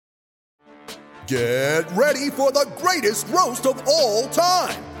Get ready for the greatest roast of all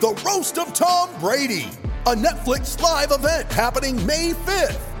time, the Roast of Tom Brady, a Netflix live event happening May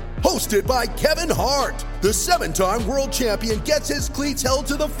 5th. Hosted by Kevin Hart, the 7-time world champion gets his cleats held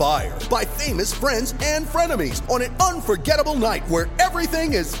to the fire by famous friends and frenemies on an unforgettable night where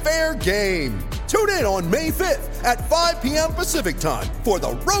everything is fair game. Tune in on May 5th at 5 p.m. Pacific time for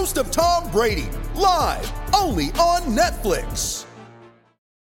the Roast of Tom Brady, live only on Netflix.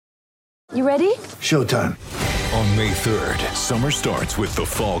 You ready? Showtime. On May 3rd, summer starts with The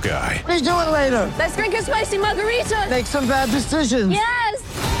Fall Guy. Let's do it later. Let's drink a spicy margarita. Make some bad decisions.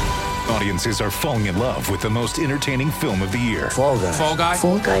 Yes! Audiences are falling in love with the most entertaining film of the year. Fall Guy. Fall Guy?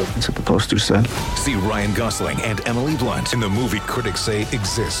 Fall guy. That's what the poster said. See Ryan Gosling and Emily Blunt in the movie critics say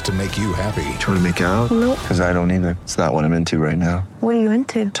exists to make you happy. Trying to make it out? Nope. Because I don't either. It's not what I'm into right now. What are you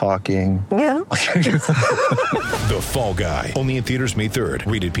into? Talking. Yeah. The Fall Guy. Only in theaters May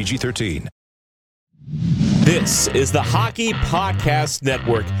 3rd. Rated PG-13. This is the Hockey Podcast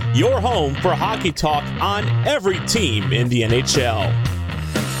Network, your home for hockey talk on every team in the NHL.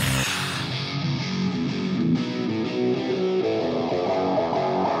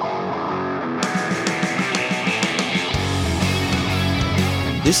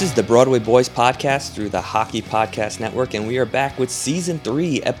 This is the Broadway Boys podcast through the Hockey Podcast Network, and we are back with Season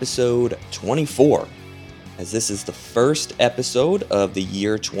 3, Episode 24, as this is the first episode of the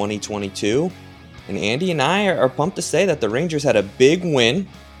year 2022. And Andy and I are pumped to say that the Rangers had a big win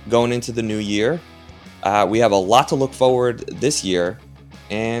going into the new year. We have a lot to look forward this year,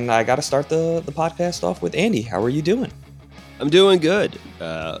 and I got to start the podcast off with Andy. How are you doing? I'm doing good.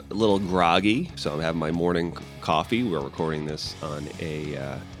 A little groggy, so I'm having my morning coffee. We're recording this on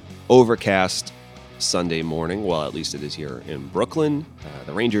a overcast Sunday morning. Well, at least it is here in Brooklyn.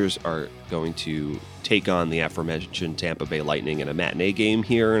 The Rangers are going to take on the aforementioned Tampa Bay Lightning in a matinee game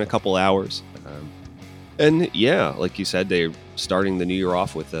here in a couple hours. And yeah, like you said, they're starting the new year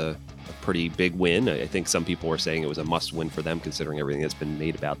off with a pretty big win. I think some people were saying it was a must-win for them, considering everything that's been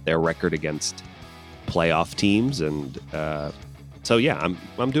made about their record against playoff teams. And so yeah,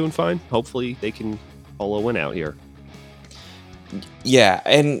 I'm doing fine. Hopefully they can pull a win out here. Yeah,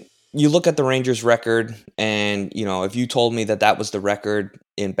 and you look at the Rangers record, and you know, if you told me that was the record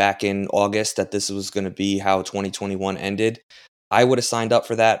back in August, that this was going to be how 2021 ended, I would have signed up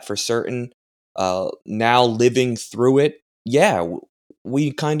for that for certain. Now living through it, yeah,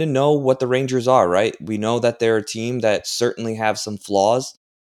 we kind of know what the Rangers are, right? We know that they're a team that certainly have some flaws.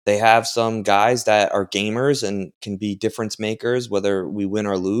 They have some guys that are gamers and can be difference makers, whether we win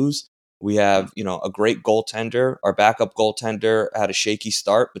or lose. We have, you know, a great goaltender. Our backup goaltender had a shaky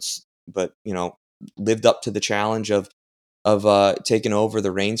start, but you know, lived up to the challenge of taking over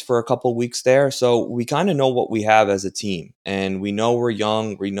the reins for a couple weeks there. So we kind of know what we have as a team, and we know we're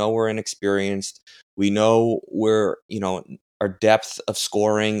young. We know we're inexperienced. We know our depth of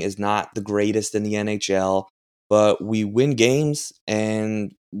scoring is not the greatest in the NHL, but we win games,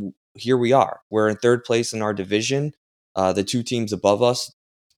 and here we are. We're in third place in our division. The two teams above us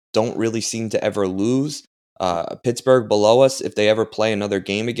don't really seem to ever lose. Pittsburgh below us, if they ever play another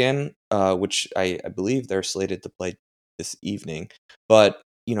game again, which I believe they're slated to play this evening, but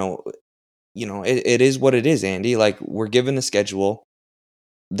it is what it is, Andy. Like, we're given a schedule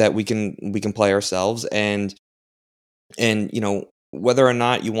that we can play ourselves, and you know, whether or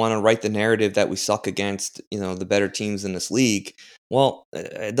not you want to write the narrative that we suck against, you know, the better teams in this league, well,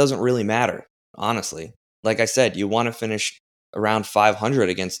 it doesn't really matter, honestly. Like I said, you want to finish around 500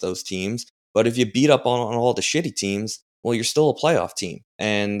 against those teams, but if you beat up on all the shitty teams, well, you're still a playoff team,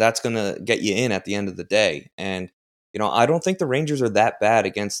 and that's going to get you in at the end of the day. And you know, I don't think the Rangers are that bad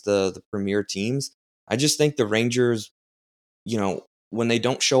against the premier teams. I just think the Rangers, you know, when they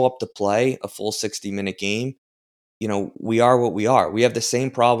don't show up to play a full 60-minute game, you know, we are what we are. We have the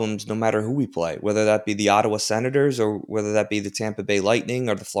same problems no matter who we play, whether that be the Ottawa Senators or whether that be the Tampa Bay Lightning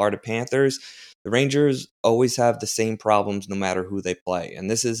or the Florida Panthers. The Rangers always have the same problems no matter who they play. And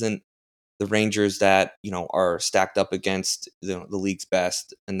this isn't the Rangers that, you know, are stacked up against the league's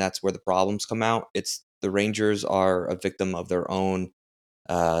best, and that's where the problems come out. It's the Rangers are a victim of their own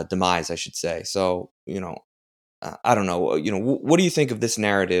demise, I should say. So, you know, I don't know. You know, what do you think of this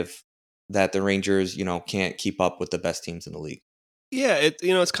narrative that the Rangers, you know, can't keep up with the best teams in the league? Yeah,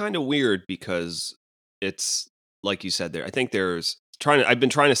 it's kind of weird because it's like you said there. I think I've been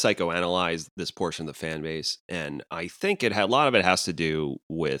trying to psychoanalyze this portion of the fan base, and I think a lot of it has to do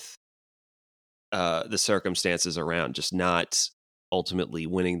with the circumstances around just not ultimately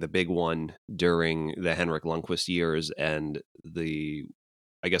winning the big one during the Henrik Lundqvist years, and the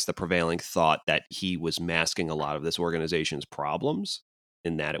prevailing thought that he was masking a lot of this organization's problems.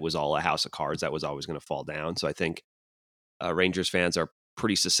 in that it was all a house of cards that was always going to fall down. So I think Rangers fans are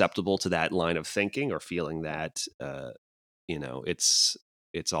pretty susceptible to that line of thinking or feeling that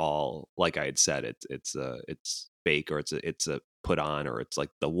it's all, like I had said, it's fake, or it's a put on, or it's like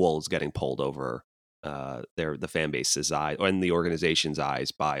the wool is getting pulled over the fan base's eye or in the organization's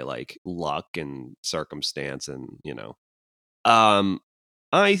eyes by like luck and circumstance. And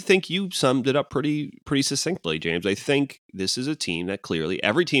I think you summed it up pretty succinctly, James. I think this is a team that clearly,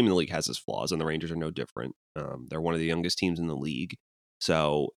 every team in the league has its flaws, and the Rangers are no different. They're one of the youngest teams in the league,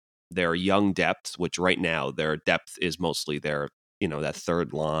 so their young depth, which right now their depth is mostly their that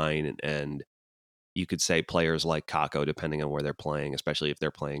third line, and you could say players like Kakko, depending on where they're playing, especially if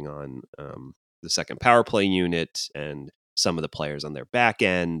they're playing on the second power play unit, and some of the players on their back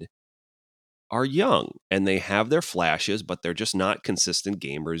end are young and they have their flashes, but they're just not consistent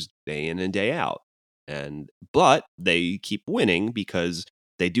gamers day in and day out. But they keep winning because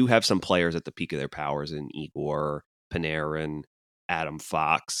they do have some players at the peak of their powers in Igor, Panarin, Adam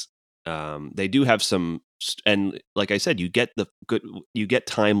Fox. They do have some, and like I said, you get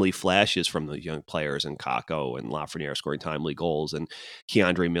timely flashes from the young players, and Kakko and Lafreniere scoring timely goals, and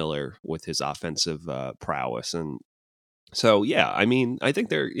Keandre Miller with his offensive prowess. And so, yeah, I mean, I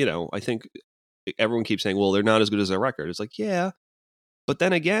think I think everyone keeps saying, well, they're not as good as their record. It's like, yeah, but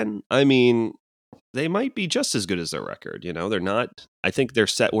then again, I mean, they might be just as good as their record. They're not. I think they're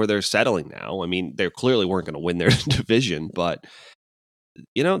set where they're settling now. I mean, they clearly weren't going to win their division, but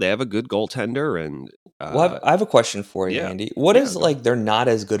they have a good goaltender. And well, I have a question for you, Andy. What is like they're not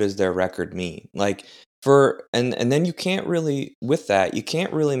as good as their record mean? Like and then you can't really, with that, you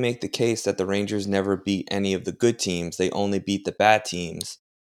can't really make the case that the Rangers never beat any of the good teams. They only beat the bad teams.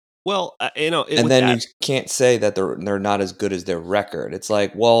 Well, and then you can't say that they're not as good as their record. It's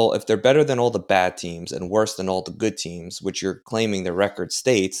like, well, if they're better than all the bad teams and worse than all the good teams, which you're claiming the record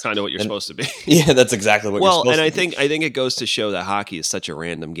states, kind of what you're supposed to be. Yeah, that's exactly what you're supposed to be. Well, and I think it goes to show that hockey is such a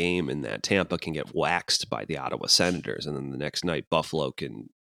random game, and that Tampa can get waxed by the Ottawa Senators, and then the next night Buffalo can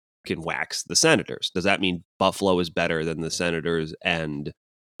wax the Senators. Does that mean Buffalo is better than the Senators and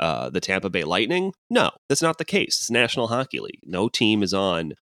the Tampa Bay Lightning? No, that's not the case. It's National Hockey League. No team is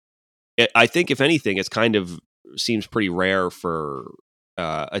on. I think, if anything, it's kind of seems pretty rare for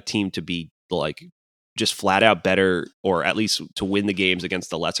a team to be like just flat out better, or at least to win the games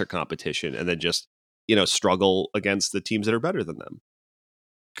against the lesser competition, and then just struggle against the teams that are better than them.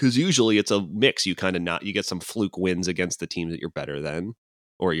 Because usually it's a mix. You get some fluke wins against the teams that you're better than,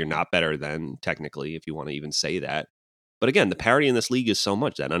 or you're not better than, technically, if you want to even say that. But again, the parity in this league is so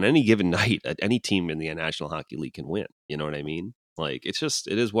much that on any given night, any team in the National Hockey League can win. You know what I mean? Like, it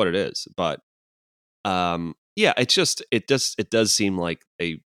is what it is. But yeah, it does seem like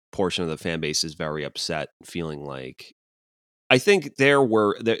a portion of the fan base is very upset, feeling like, I think there's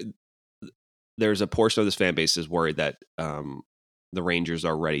a portion of this fan base is worried that the Rangers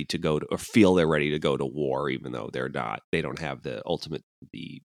are ready to go to, or feel they're ready to go to war, even though they're not. They don't have the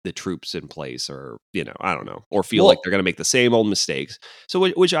troops in place, or I don't know, or feel like they're going to make the same old mistakes. So,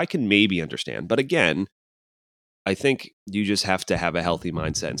 which I can maybe understand, but again, I think you just have to have a healthy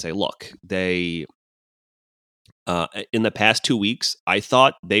mindset and say, look, they, in the past 2 weeks, I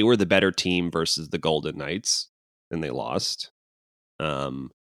thought they were the better team versus the Golden Knights, and they lost. And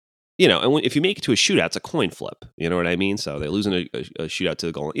if you make it to a shootout, it's a coin flip. You know what I mean? So they lose in a shootout to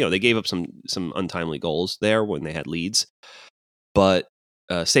the goal. They gave up some untimely goals there when they had leads, but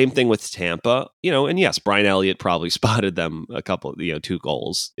same thing with Tampa, and yes, Brian Elliott probably spotted them a couple, 2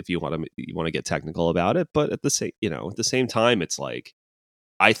 goals, if you want to get technical about it. But at the same time, it's like,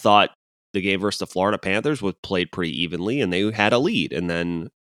 I thought the game versus the Florida Panthers was played pretty evenly, and they had a lead, and then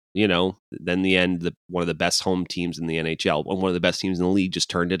the end, one of the best home teams in the NHL, one of the best teams in the league, just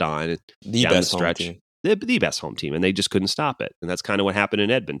turned it on the best home team. The best home team, and they just couldn't stop it. And that's kind of what happened in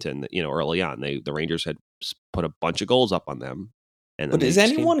Edmonton. Early on, the Rangers had put a bunch of goals up on them. But is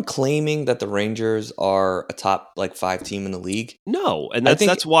anyone claiming that the Rangers are a top 5 team in the league? No, and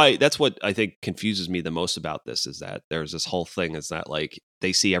that's what I think confuses me the most about this, is that there's this whole thing is that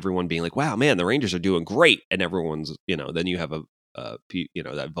they see everyone being like, wow, man, the Rangers are doing great, and everyone's then you have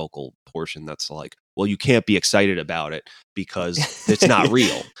that vocal portion that's like, well, you can't be excited about it because it's not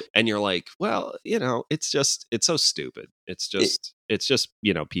real, and you're like, well, it's so stupid. It's just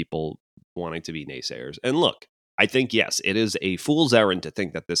people wanting to be naysayers. And look, I think, yes, it is a fool's errand to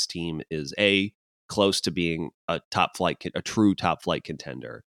think that this team is close to being a true top flight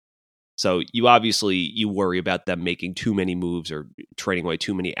contender. So you worry about them making too many moves or trading away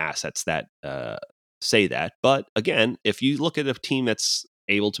too many assets that say that. But again, if you look at a team that's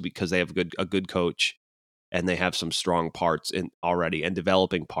able to, because they have a good coach, and they have some strong parts in already and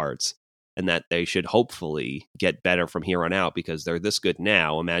developing parts, and that they should hopefully get better from here on out because they're this good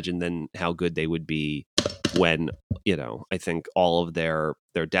now. Imagine then how good they would be when, I think all of their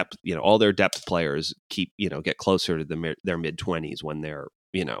depth, all their depth players get closer to their mid-20s when they're,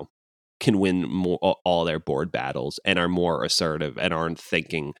 can win more, all their board battles and are more assertive and aren't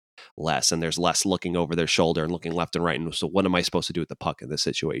thinking less, and there's less looking over their shoulder and looking left and right. And so what am I supposed to do with the puck in this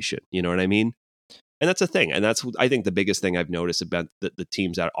situation? You know what I mean? And that's a thing. And that's, I think, the biggest thing I've noticed about the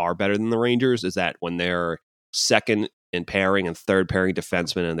teams that are better than the Rangers is that when their second and pairing and third pairing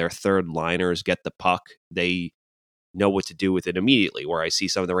defensemen and their third liners get the puck, they know what to do with it immediately. Where I see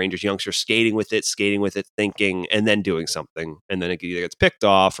some of the Rangers youngsters skating with it, thinking, and then doing something. And then it either gets picked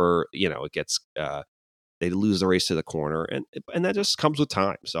off or, it gets, they lose the race to the corner. And that just comes with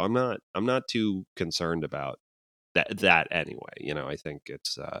time. So I'm not too concerned about that anyway. I think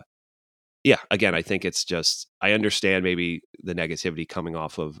it's, again, I think it's just, I understand maybe the negativity coming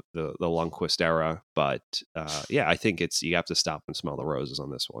off of the Lundqvist era, but I think you have to stop and smell the roses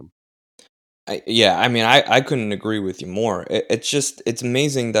on this one. I couldn't agree with you more. It's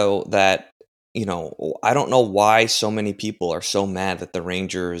amazing though that, I don't know why so many people are so mad that the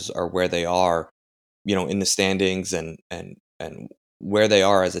Rangers are where they are, in the standings and where they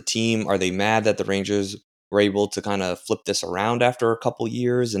are as a team. Are they mad that the Rangers were able to kind of flip this around after a couple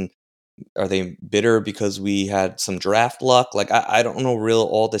years? And are they bitter because we had some draft luck? Like, I don't know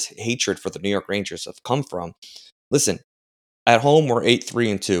all this hatred for the New York Rangers have come from. Listen, at home, we're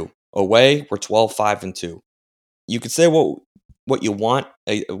 8-3-2. Away, we're 12-5-2. You could say what you want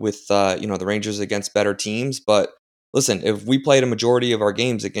with the Rangers against better teams, but listen, if we played a majority of our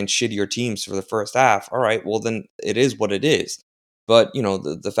games against shittier teams for the first half, all right, well then it is what it is. But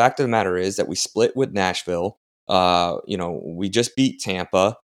the fact of the matter is that we split with Nashville. We just beat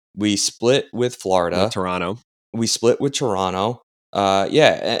Tampa. We split with Florida. Toronto. We split with Toronto.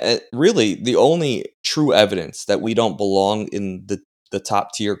 Really, the only true evidence that we don't belong in the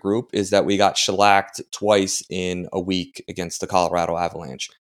top tier group is that we got shellacked twice in a week against the Colorado Avalanche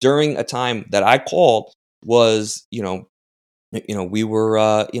during a time that I called was, we were,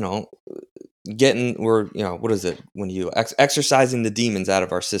 what is it when you exercising the demons out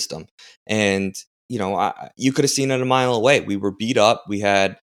of our system. And, you could have seen it a mile away. We were beat up. We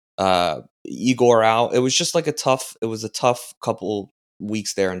had Igor out. It was just like a tough couple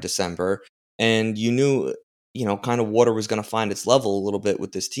weeks there in December. And you knew, kind of water was going to find its level a little bit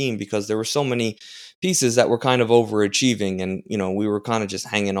with this team because there were so many pieces that were kind of overachieving and, we were kind of just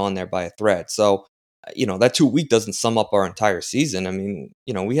hanging on there by a thread. So, that 2 week doesn't sum up our entire season. I mean,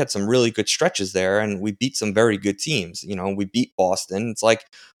 we had some really good stretches there and we beat some very good teams. We beat Boston. It's like,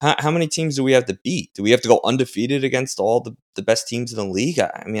 how many teams do we have to beat? Do we have to go undefeated against all the best teams in the league?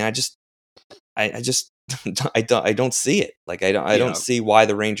 I mean, I don't see it. Like, I don't see why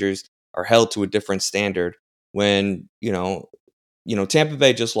the Rangers are held to a different standard when, Tampa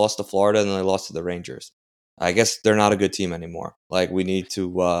Bay just lost to Florida and then they lost to the Rangers. I guess they're not a good team anymore. Like, we need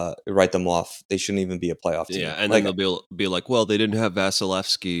to write them off. They shouldn't even be a playoff team. Yeah, and then they'll be like, well, they didn't have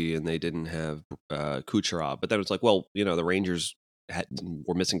Vasilevsky and they didn't have Kucherov. But then it's like, well, the Rangers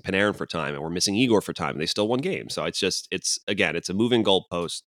were missing Panarin for time and we're missing Igor for time. And they still won games. So it's a moving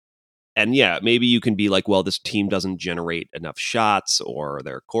goalpost. And yeah, maybe you can be like, well, this team doesn't generate enough shots or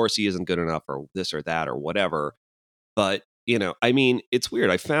their Corsi isn't good enough or this or that or whatever. But, it's weird.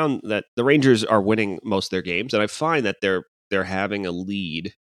 I found that the Rangers are winning most of their games, and I find that they're having a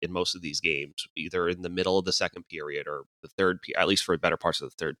lead in most of these games, either in the middle of the second period or the third, at least for better parts of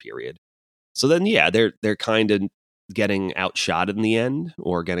the third period. So then, they're kind of getting outshot in the end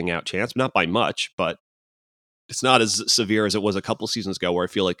or getting outchanced, not by much, but it's not as severe as it was a couple seasons ago where I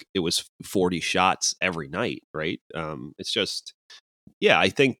feel like it was 40 shots every night, right? It's just, I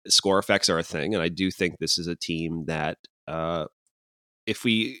think score effects are a thing, and I do think this is a team that if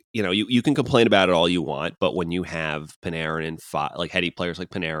we, you can complain about it all you want, but when you have Panarin and like heady players like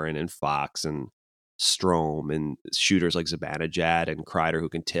Panarin and Fox and Strome and shooters like Zibanejad and Kreider who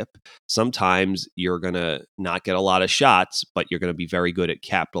can tip, sometimes you're going to not get a lot of shots, but you're going to be very good at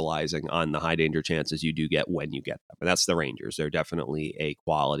capitalizing on the high danger chances you do get when you get them. And that's the Rangers. They're definitely a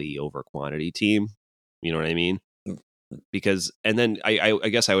quality over quantity team. You know what I mean? Because, and then I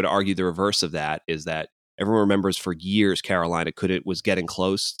guess I would argue the reverse of that is that everyone remembers for years Carolina was getting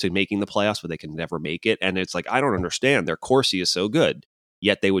close to making the playoffs, but they can never make it. And it's like, I don't understand. Their Corsi is so good.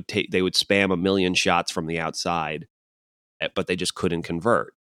 Yet they would spam a million shots from the outside, but they just couldn't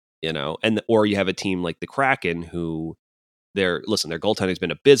convert, or you have a team like the Kraken who their goaltending has been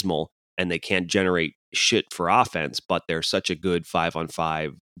abysmal, and they can't generate shit for offense, but they're such a good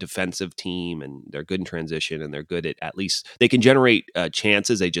 5-on-5 defensive team, and they're good in transition, and they're good at least they can generate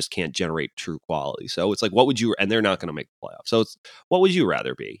chances. They just can't generate true quality. So it's like, what would you? And they're not going to make the playoffs. So it's what would you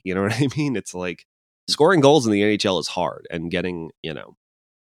rather be? You know what I mean? It's like scoring goals in the NHL is hard, and getting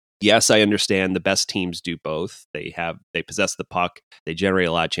Yes, I understand the best teams do both. They possess the puck, they generate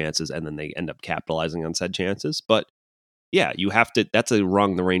a lot of chances, and then they end up capitalizing on said chances. But yeah, you have to. That's a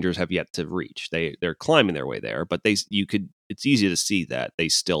rung the Rangers have yet to reach. They're climbing their way there, but it's easy to see that they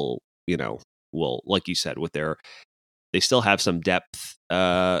still, will, like you said, they still have some depth.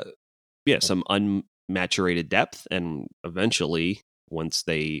 Some unmaturated depth, and eventually, once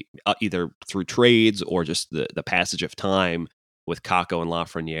they either through trades or just the passage of time with Kakko and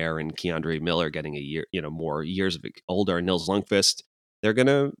Lafreniere and Keandre Miller getting a year, more years of older, and Nils Lundkvist, they're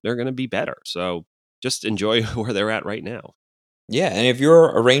gonna be better. So just enjoy where they're at right now. Yeah, and if you're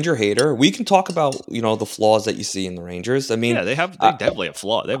a Ranger hater, we can talk about the flaws that you see in the Rangers. I mean, yeah, they definitely have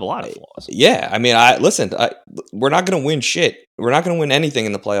flaws. They have a lot of flaws. Yeah, I mean, we're not going to win shit. We're not going to win anything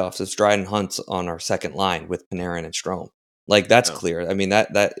in the playoffs if Dryden Hunt's on our second line with Panarin and Strome. Like, that's clear. I mean,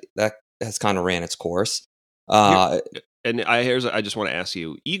 that has kind of ran its course. And I just want to ask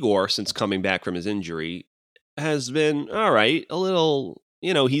you, Igor, since coming back from his injury, has been all right. A little,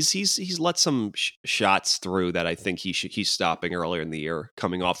 he's let some shots through that I think he's stopping earlier in the year,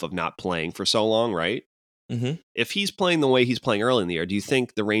 coming off of not playing for so long, right? Mm-hmm. If he's playing the way he's playing early in the year, do you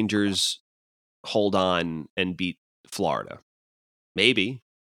think the Rangers hold on and beat Florida? Maybe.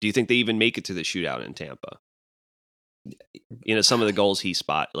 Do you think they even make it to the shootout in Tampa? Some of the goals he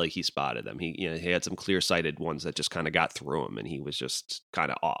spotted them. He had some clear-sighted ones that just kind of got through him, and he was just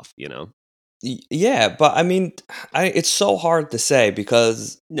kind of off, Yeah, but I mean, it's so hard to say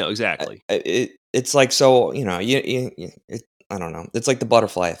because no, exactly. It's like, so I don't know. It's like the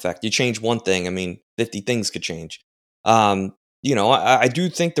butterfly effect. You change one thing, I mean, 50 things could change. I do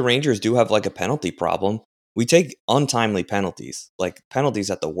think the Rangers do have like a penalty problem. We take untimely penalties, like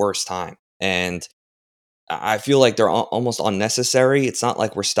penalties at the worst time, and I feel like they're almost unnecessary. It's not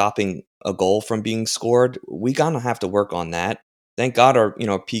like we're stopping a goal from being scored. We gonna have to work on that. Thank God our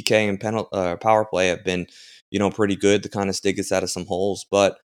PK and power play have been pretty good to kind of dig us out of some holes.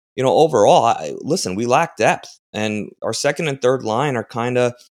 But overall, listen, we lack depth, and our second and third line are kind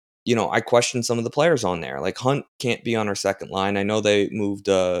of I question some of the players on there. Like Hunt can't be on our second line. I know they moved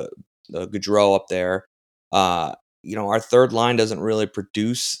Gaudreau up there. Our third line doesn't really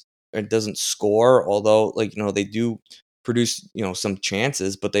produce. It doesn't score, although they do produce some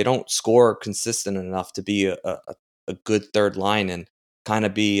chances, but they don't score consistent enough to be a good third line and kind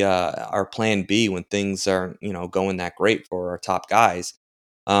of be our plan B when things aren't going that great for our top guys.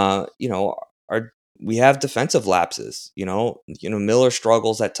 We have defensive lapses. Miller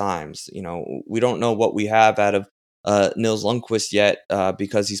struggles at times. We don't know what we have out of Nils Lundkvist yet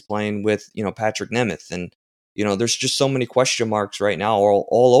because he's playing with Patrick Nemeth, and there's just so many question marks right now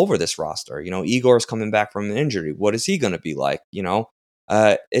all over this roster. Igor's coming back from an injury. What is he going to be like?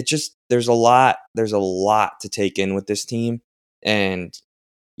 There's a lot to take in with this team. And,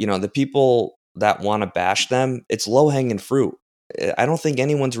 the people that want to bash them, it's low hanging fruit. I don't think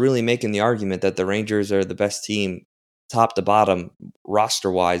anyone's really making the argument that the Rangers are the best team top to bottom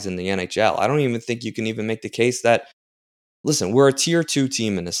roster wise in the NHL. I don't even think you can even make the case that, listen, we're a tier 2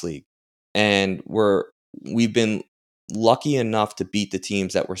 team in this league, and we've been lucky enough to beat the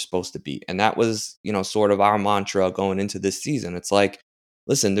teams that we're supposed to beat. And that was, sort of our mantra going into this season. It's like,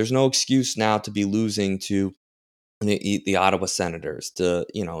 listen, there's no excuse now to be losing to the Ottawa Senators, to,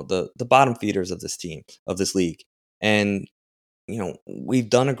 the bottom feeders of this team, of this league. And, we've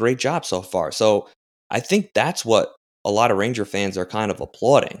done a great job so far. So I think that's what a lot of Ranger fans are kind of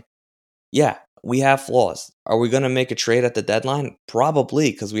applauding. Yeah, we have flaws. Are we going to make a trade at the deadline?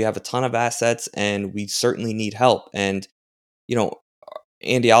 Probably, because we have a ton of assets and we certainly need help. And,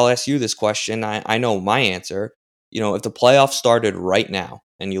 Andy, I'll ask you this question. I know my answer. If the playoffs started right now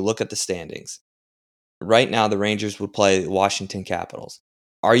and you look at the standings, right now the Rangers would play the Washington Capitals.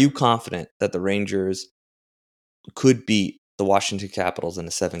 Are you confident that the Rangers could beat the Washington Capitals in a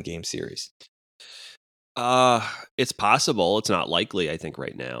 7-game series? It's possible. It's not likely, I think,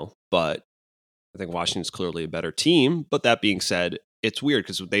 right now. But I think Washington's clearly a better team. But that being said, it's weird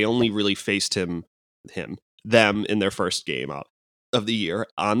because they only really faced them in their first game of the year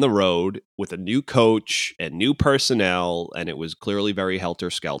on the road with a new coach and new personnel, and it was clearly very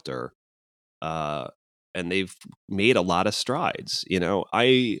helter-skelter. And they've made a lot of strides.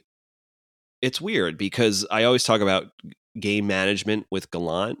 It's weird because I always talk about game management with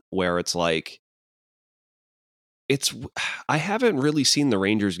Gallant, where it's like, I haven't really seen the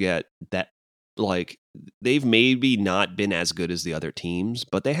Rangers get that, like, they've maybe not been as good as the other teams,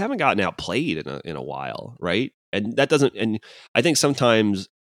 but they haven't gotten outplayed in a while, right? And that doesn't, and I think sometimes,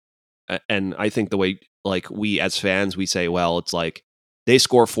 and I think the way, like, we as fans, we say, well, it's like they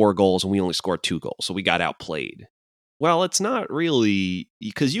score 4 goals and we only scored 2 goals, so we got outplayed. Well, it's not really,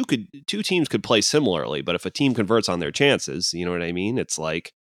 because two teams could play similarly, but if a team converts on their chances, you know what I mean? It's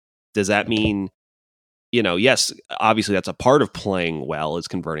like, does that mean, yes, obviously that's a part of playing well is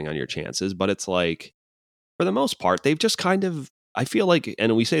converting on your chances, but it's like, for the most part, they've just kind of, I feel like,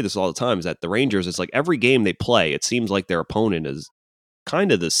 and we say this all the time, is that the Rangers, it's like every game they play, it seems like their opponent is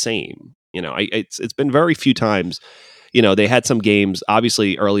kind of the same. It's been very few times, they had some games,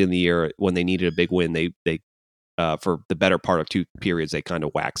 obviously early in the year when they needed a big win, they for the better part of 2 periods, they kind of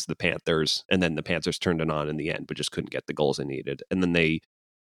waxed the Panthers, and then the Panthers turned it on in the end, but just couldn't get the goals they needed. And then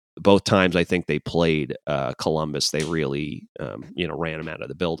both times I think they played Columbus, they really, ran them out of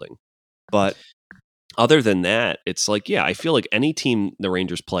the building. But other than that, it's like, yeah, I feel like any team the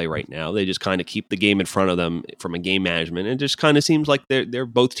Rangers play right now, they just kind of keep the game in front of them from a game management. And it just kind of seems like they're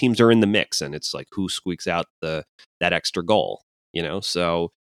both teams are in the mix, and it's like who squeaks out that extra goal,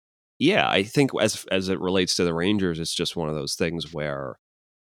 So yeah, I think as it relates to the Rangers, it's just one of those things where,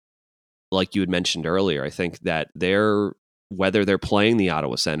 like you had mentioned earlier, I think that whether they're playing the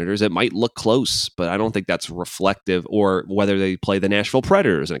Ottawa Senators, it might look close, but I don't think that's reflective, or whether they play the Nashville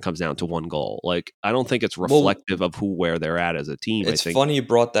Predators and it comes down to 1 goal. Like, I don't think it's reflective of where they're at as a team. It's funny you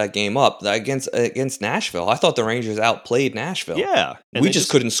brought that game up against Nashville. I thought the Rangers outplayed Nashville. Yeah. We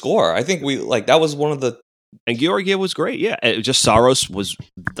just couldn't score. I think that was one of the... And Georgiev was great, yeah. It just Saros was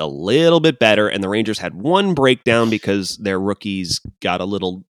a little bit better, and the Rangers had 1 breakdown because their rookies got a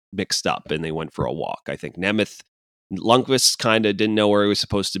little mixed up and they went for a walk. I think Lundqvist kind of didn't know where he was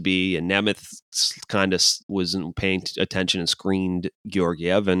supposed to be, and Nemeth kind of wasn't paying attention and screened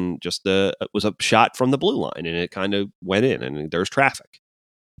Georgiev, and just was a shot from the blue line, and it kind of went in, and there's traffic,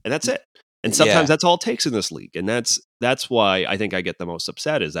 and that's it. And sometimes that's all it takes in this league, and that's why I think I get the most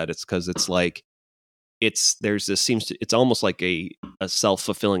upset, is that it's because it's like it's almost like a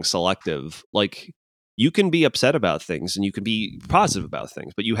self-fulfilling selective. Like, you can be upset about things and you can be positive about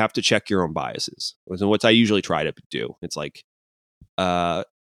things, but you have to check your own biases. And what I usually try to do, it's like,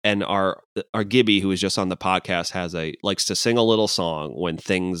 and our Gibby, who was just on the podcast, likes to sing a little song when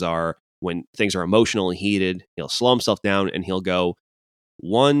things are emotional and heated. He'll slow himself down and he'll go,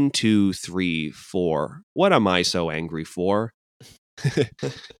 1, 2, 3, 4. What am I so angry for?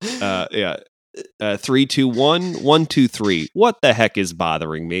 Yeah. 3, 2, 1, 1, 2, 3. What the heck is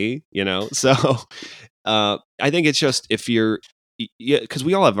bothering me? So I think it's just, if you're, because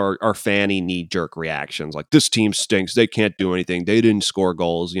we all have our fanny knee-jerk reactions, like, this team stinks, they can't do anything, they didn't score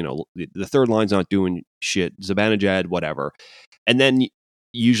goals, the third line's not doing shit, Zibanejad, whatever. And then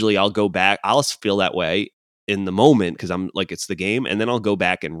usually I'll go back, I'll feel that way in the moment because I'm like, it's the game, and then I'll go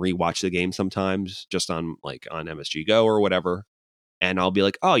back and rewatch the game sometimes, just on MSG Go or whatever, and I'll be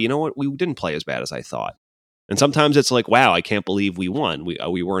like, oh, you know what, we didn't play as bad as I thought. And sometimes it's like, wow, I can't believe we won,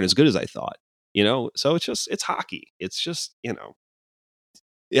 we weren't as good as I thought. So it's hockey. It's just,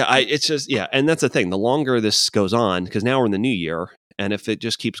 it's just, and that's the thing. The longer this goes on, because now we're in the new year, and if it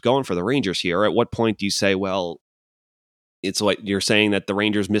just keeps going for the Rangers here, at what point do you say, well, it's what you're saying, that the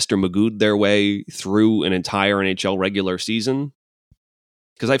Rangers Mr. Magoo'd their way through an entire NHL regular season?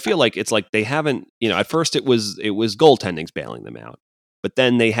 Because I feel like it's like they haven't, at first it was goaltending's bailing them out, but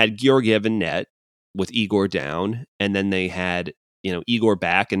then they had Georgiev in net with Igor down, and then they had Igor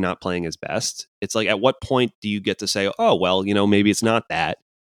back and not playing his best. It's like, at what point do you get to say, oh, well, maybe it's not that.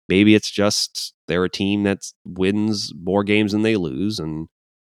 Maybe it's just they're a team that wins more games than they lose, and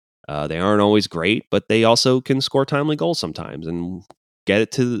they aren't always great, but they also can score timely goals sometimes and get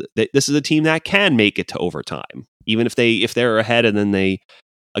it to. This is a team that can make it to overtime, even if they're ahead and then they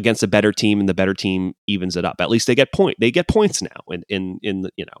against a better team and the better team evens it up. At least they get points now, in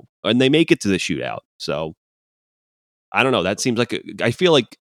and they make it to the shootout. So I don't know. That seems like I feel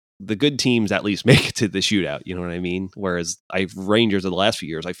like the good teams at least make it to the shootout. You know what I mean? Whereas Rangers of the last few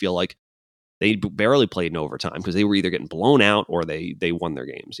years, I feel like they barely played in overtime because they were either getting blown out or they won their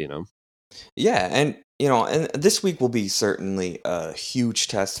games. Yeah, and and this week will be certainly a huge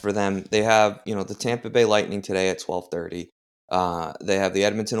test for them. They have the Tampa Bay Lightning today at 12:30. They have the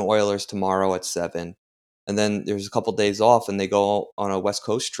Edmonton Oilers tomorrow at 7. And then there's a couple days off, and they go on a West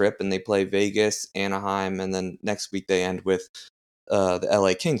Coast trip, and they play Vegas, Anaheim, and then next week they end with the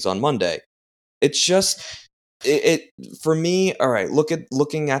LA Kings on Monday. It's just it for me. All right,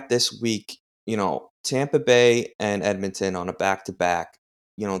 looking at this week, Tampa Bay and Edmonton on a back-to-back.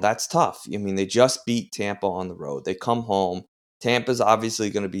 that's tough. I mean, they just beat Tampa on the road. They come home. Tampa's obviously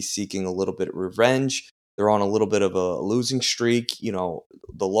going to be seeking a little bit of revenge. They're on a little bit of a losing streak.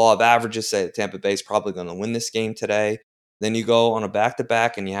 The law of averages say that Tampa Bay is probably going to win this game today. Then you go on a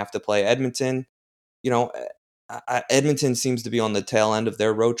back-to-back and you have to play Edmonton. Edmonton seems to be on the tail end of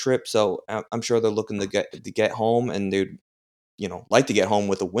their road trip, so I'm sure they're looking to get home, and they'd like to get home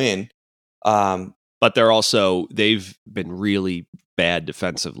with a win. But they've been really bad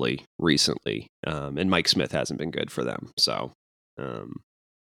defensively recently, and Mike Smith hasn't been good for them. So,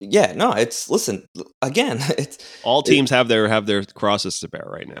 it's all teams have their crosses to bear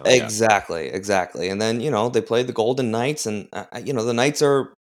right now. Exactly. And then they play the Golden Knights, and the Knights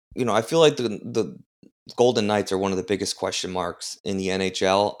are, I feel like the Golden Knights are one of the biggest question marks in the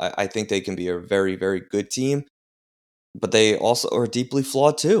NHL. I think they can be a very, very good team, but they also are deeply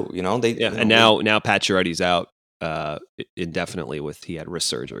flawed too. Now Pat Chiaretti's out indefinitely he had wrist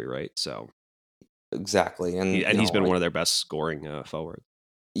surgery, right? So exactly, and he's been one of their best scoring forwards.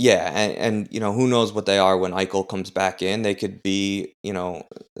 Yeah, and who knows what they are when Eichel comes back in? They could be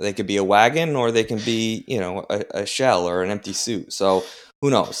a wagon, or they can be a shell or an empty suit. So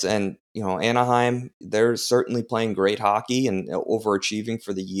who knows? And Anaheim, they're certainly playing great hockey and overachieving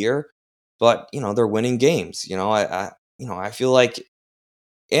for the year, but they're winning games. I feel like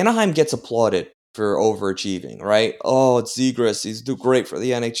Anaheim gets applauded for overachieving, right? Oh, it's Zegras. He's great for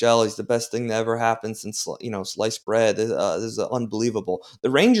the NHL. He's the best thing that ever happened since sliced bread. This is unbelievable. The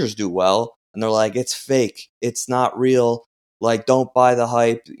Rangers do well, and they're like, it's fake. It's not real. Like, don't buy the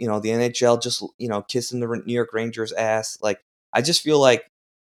hype. The NHL just kissing the New York Rangers' ass. Like, I just feel like,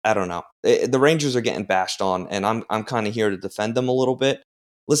 I don't know. The Rangers are getting bashed on, and I'm kind of here to defend them a little bit.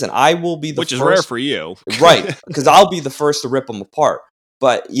 Listen, I will be the first. Which is rare for you. Right, because I'll be the first to rip them apart.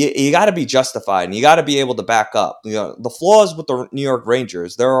 But you got to be justified, and you got to be able to back up. The flaws with the New York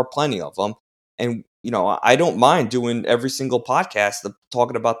Rangers, there are plenty of them. And, I don't mind doing every single podcast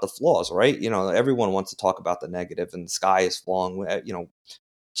talking about the flaws, right? Everyone wants to talk about the negative, and the sky is falling.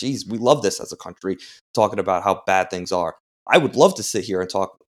 Geez, we love this as a country, talking about how bad things are. I would love to sit here and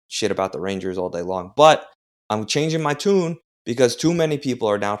talk shit about the Rangers all day long, but I'm changing my tune because too many people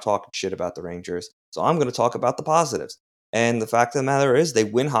are now talking shit about the Rangers. So I'm going to talk about the positives. And the fact of the matter is, they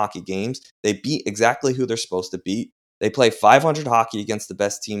win hockey games. They beat exactly who they're supposed to beat. They play 500 hockey against the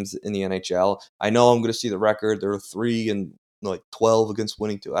best teams in the NHL. I know I'm going to see the record. They're 3-12 against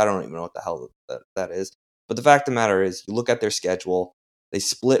winning 2. I don't even know what the hell that is. But the fact of the matter is, you look at their schedule. They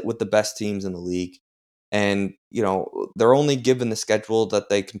split with the best teams in the league. And, they're only given the schedule that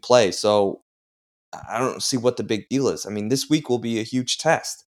they can play. So I don't see what the big deal is. I mean, this week will be a huge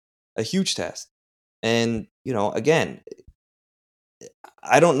test. And, again,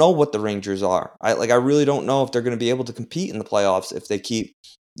 I don't know what the Rangers are. I really don't know if they're going to be able to compete in the playoffs if they keep,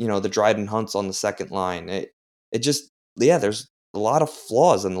 the Dryden Hunts on the second line. There's a lot of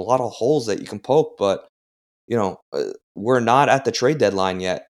flaws and a lot of holes that you can poke, but, we're not at the trade deadline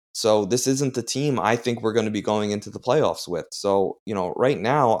yet. So this isn't the team I think we're going to be going into the playoffs with. So, right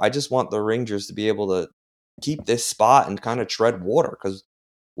now, I just want the Rangers to be able to keep this spot and kind of tread water, because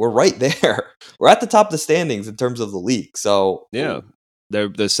we're right there. We're at the top of the standings in terms of the league. So yeah, they're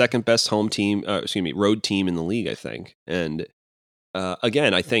the second best road team in the league, I think. And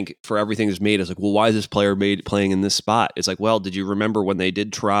again, I think for everything that's made, it's like, well, why is this player playing in this spot? It's like, well, did you remember when they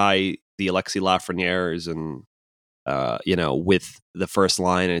did try the Alexis Lafrenières and with the first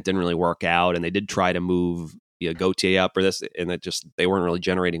line, and it didn't really work out, and they did try to move Gauthier up or this, and they weren't really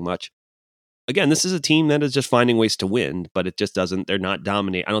generating much. Again, this is a team that is just finding ways to win, but it just doesn't. They're not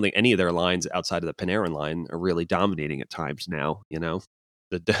dominating. I don't think any of their lines outside of the Panarin line are really dominating at times now. And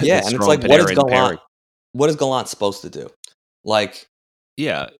it's like, what is Gallant supposed to do? Like,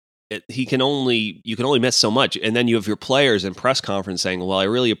 yeah, you can only miss so much, and then you have your players in press conference saying, "Well, I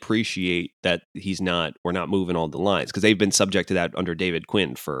really appreciate that we're not moving all the lines," because they've been subject to that under David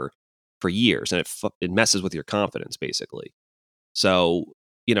Quinn for years, and it messes with your confidence basically. So.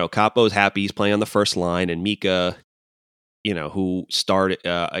 Capo's happy he's playing on the first line, and Mika, who started,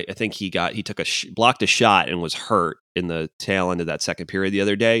 I think he blocked a shot and was hurt in the tail end of that second period the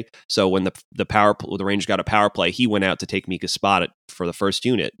other day. So when the Rangers got a power play, he went out to take Mika's spot for the first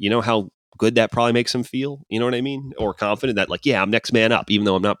unit. You know how good that probably makes him feel? You know what I mean? Or confident that, like, yeah, I'm next man up, even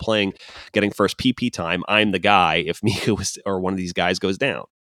though I'm not getting first PP time. I'm the guy if Mika or one of these guys goes down.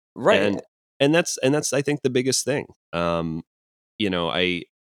 Right. And that's I think the biggest thing.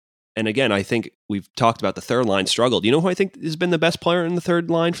 And again, I think we've talked about the third line struggled. You know who I think has been the best player in the third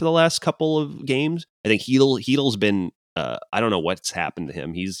line for the last couple of games? I think Hedel's been, I don't know what's happened to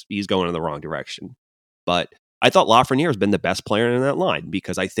him. He's going in the wrong direction. But I thought Lafreniere has been the best player in that line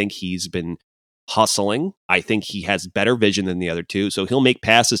because I think he's been hustling. I think he has better vision than the other two, so he'll make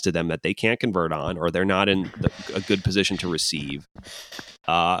passes to them that they can't convert on, or they're not in a good position to receive.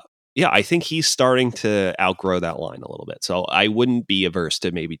 I think he's starting to outgrow that line a little bit. So I wouldn't be averse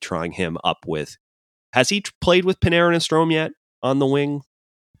to maybe trying him up with. Has he played with Panarin and Strome yet on the wing?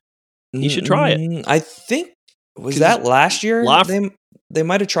 He should try it. I think that last year. They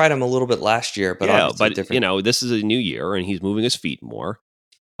might have tried him a little bit last year, but different. This is a new year and he's moving his feet more.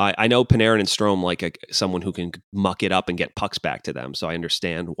 I know Panarin and Strome like someone who can muck it up and get pucks back to them, so I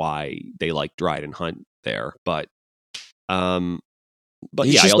understand why they like Dryden Hunt there. But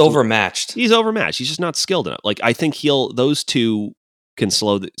he's just overmatched. He's overmatched. He's just not skilled enough. Like I think those two can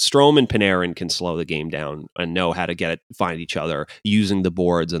Strome and Panarin can slow the game down and know how to find each other using the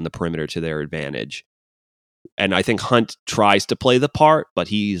boards and the perimeter to their advantage. And I think Hunt tries to play the part, but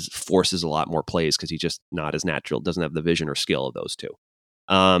he forces a lot more plays because he's just not as natural, doesn't have the vision or skill of those two.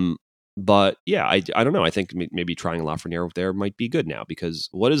 But yeah, I don't know. I think maybe trying Lafreniere there might be good now, because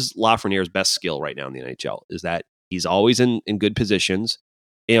what is Lafreniere's best skill right now in the NHL is that he's always in good positions.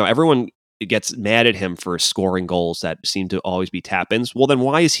 Everyone gets mad at him for scoring goals that seem to always be tap-ins. Well, then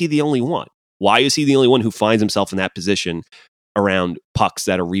why is he the only one? Why is he the only one who finds himself in that position around pucks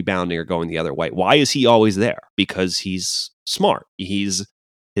that are rebounding or going the other way? Why is he always there? Because he's smart. His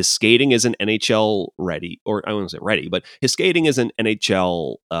skating isn't NHL ready, or I wouldn't say ready, but his skating isn't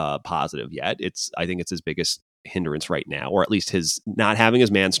NHL positive yet. I think it's his biggest hindrance right now, or at least his not having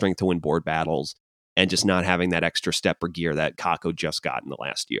his man strength to win board battles and just not having that extra step or gear that Kakko just got in the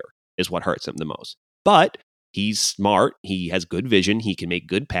last year is what hurts him the most. But he's smart. He has good vision. He can make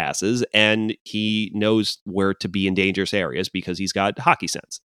good passes, and he knows where to be in dangerous areas because he's got hockey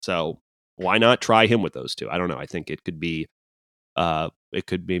sense. So why not try him with those two? I don't know. I think it could be. It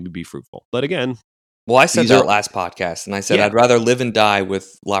could maybe be fruitful. But again... Well, I said that last podcast, and I said I'd rather live and die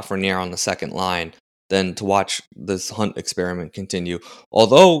with Lafreniere on the second line than to watch this Hunt experiment continue.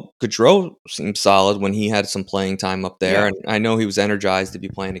 Although Gaudreau seemed solid when he had some playing time up there, and I know he was energized to be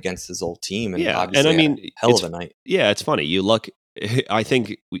playing against his old team, and obviously hell of a night. Yeah, it's funny. You look... I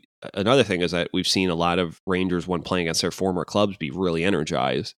think another thing is that we've seen a lot of Rangers, when playing against their former clubs, be really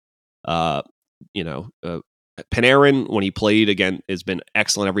energized. Panarin, when he played again, has been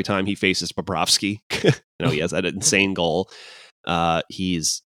excellent every time he faces Bobrovsky. He has that insane goal.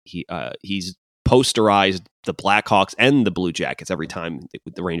 He's posterized the Blackhawks and the Blue Jackets every time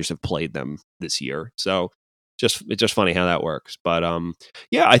the Rangers have played them this year. So it's just funny how that works. But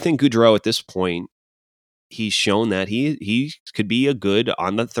I think Gaudreau at this point, he's shown that he could be a good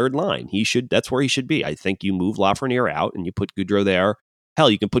on the third line. That's where he should be. I think you move Lafreniere out and you put Gaudreau there. Hell,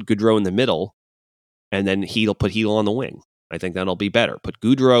 you can put Gaudreau in the middle. And then put Hedl on the wing. I think that'll be better. Put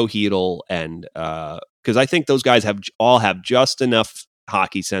Gaudreau, Hedl, and because I think those guys all have just enough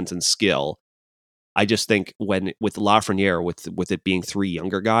hockey sense and skill. I just think with Lafreniere, with it being three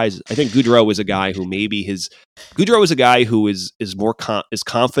younger guys, I think Gaudreau is a guy who is more is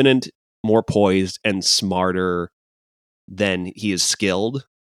confident, more poised, and smarter than he is skilled,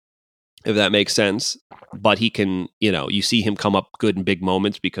 if that makes sense. But he can, you see him come up good in big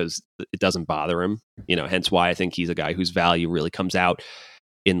moments because it doesn't bother him, hence why I think he's a guy whose value really comes out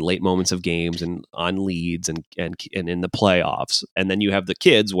in late moments of games and on leads and in the playoffs. And then you have the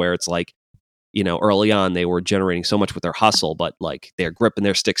kids where it's like, early on they were generating so much with their hustle, but like they're gripping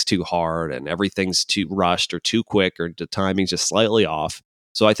their sticks too hard and everything's too rushed or too quick or the timing's just slightly off.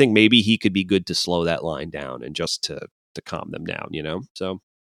 So I think maybe he could be good to slow that line down and just to calm them down, So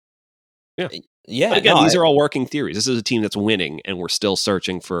yeah. But again, these are all working theories. This is a team that's winning, and we're still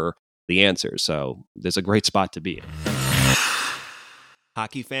searching for the answers. So there's a great spot to be in.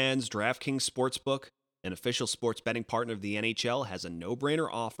 Hockey fans, DraftKings Sportsbook, an official sports betting partner of the NHL, has a no-brainer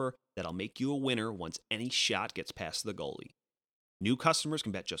offer that'll make you a winner once any shot gets past the goalie. New customers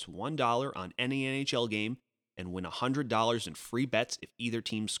can bet just $1 on any NHL game and win $100 in free bets if either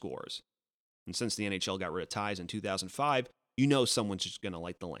team scores. And since the NHL got rid of ties in 2005, someone's just going to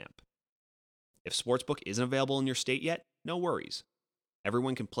light the lamp. If Sportsbook isn't available in your state yet, no worries.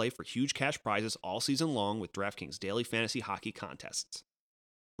 Everyone can play for huge cash prizes all season long with DraftKings daily fantasy hockey contests.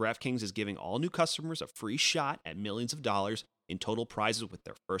 DraftKings is giving all new customers a free shot at millions of dollars in total prizes with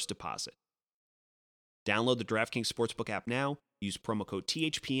their first deposit. Download the DraftKings Sportsbook app now, use promo code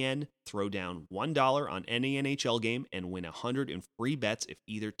THPN, throw down $1 on any NHL game, and win $100 in free bets if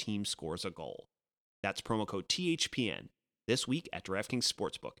either team scores a goal. That's promo code THPN this week at DraftKings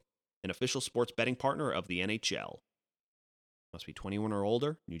Sportsbook, an official sports betting partner of the NHL. Must be 21 or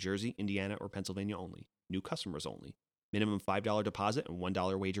older, New Jersey, Indiana, or Pennsylvania only. New customers only. Minimum $5 deposit and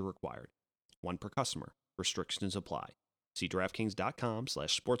 $1 wager required. One per customer. Restrictions apply. See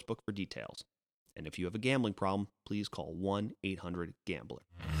DraftKings.com/sportsbook for details. And if you have a gambling problem, please call 1-800-GAMBLER.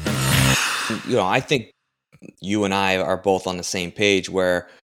 I think you and I are both on the same page where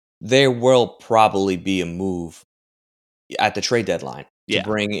there will probably be a move at the trade deadline to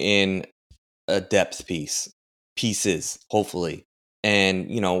bring in a depth pieces, hopefully. And,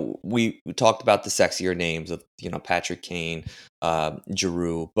 we talked about the sexier names of, Patrick Kane,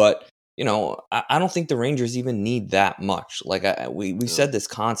 Giroux, but, I don't think the Rangers even need that much. Like we said this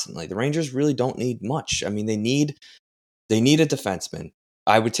constantly. The Rangers really don't need much. I mean, they need a defenseman.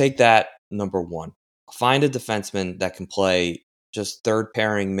 I would take that number one. Find a defenseman that can play just third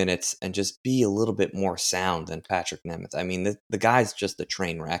pairing minutes and just be a little bit more sound than Patrick Nemeth. I mean, the guy's just a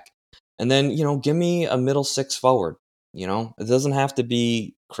train wreck. And then, give me a middle six forward. It doesn't have to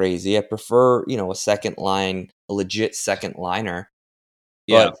be crazy. I prefer, a second line, a legit second liner.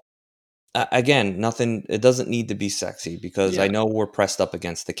 But again, it doesn't need to be sexy because I know we're pressed up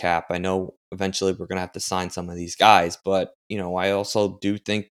against the cap. I know eventually we're going to have to sign some of these guys. But, I also do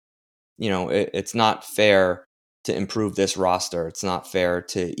think, it's not fair to improve this roster. It's not fair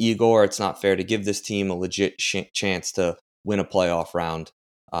to Igor. It's not fair to give this team a legit chance to win a playoff round.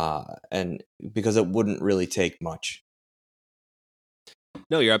 And because it wouldn't really take much.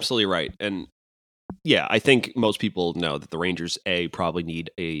 No, you're absolutely right. And I think most people know that the Rangers, probably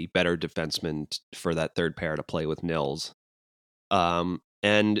need a better defenseman for that third pair to play with Nils.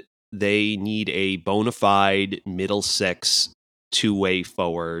 And they need a bona fide middle six, two-way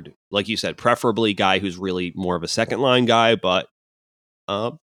forward. Like you said, preferably a guy who's really more of a second line guy. But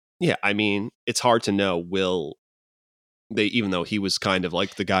I mean, it's hard to know. Even though he was kind of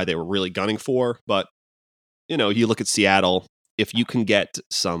like the guy they were really gunning for, but you look at Seattle, if you can get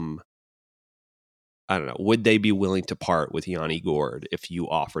some, I don't know, would they be willing to part with Yanni Gourde if you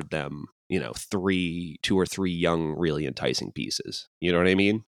offered them, 2 or 3 young, really enticing pieces? You know what I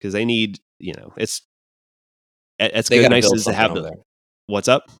mean? Because they need, it's good, nice as to have them. What's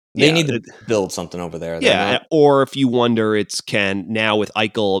up? They need to build something over there. Yeah, or if you wonder, now with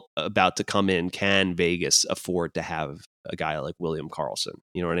Eichel about to come in, can Vegas afford to have a guy like William Karlsson?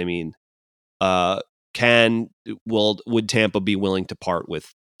 You know what I mean? Would Tampa be willing to part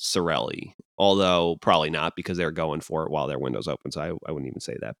with Cirelli? Although probably not, because they're going for it while their window's open. So I wouldn't even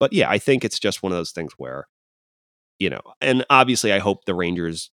say that. But I think it's just one of those things where, and obviously I hope the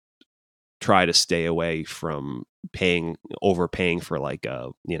Rangers try to stay away from overpaying for like a,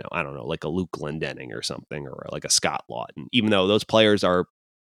 I don't know, like a Luke Glendening or something, or like a Scott Lawton, even though those players are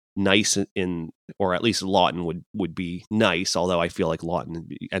nice or at least Lawton would be nice. Although I feel like Lawton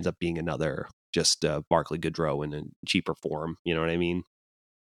ends up being another just Barclay Goodrow in a cheaper form. You know what I mean?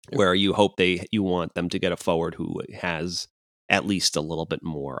 Where you hope you want them to get a forward who has at least a little bit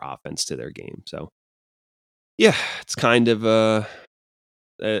more offense to their game. So it's kind of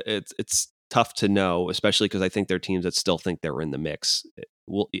it's tough to know, especially because I think there are teams that still think they're in the mix.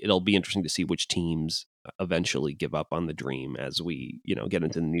 It'll be interesting to see which teams eventually give up on the dream as we, get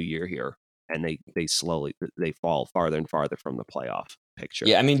into the new year here, and they slowly fall farther and farther from the playoff picture.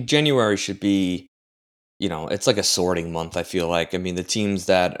 Yeah, I mean, January should be, it's like a sorting month, I feel like. I mean, the teams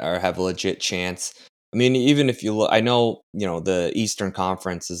that have a legit chance. I mean, even if you look, I know, the Eastern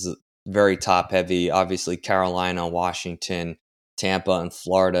Conference is very top heavy. Obviously, Carolina, Washington, Tampa, and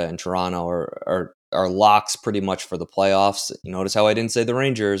Florida and Toronto are locks pretty much for the playoffs. You notice how I didn't say the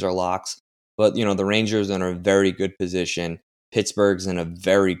Rangers are locks, but the Rangers are in a very good position. Pittsburgh's in a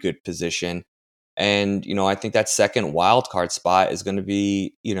very good position, and I think that second wild card spot is going to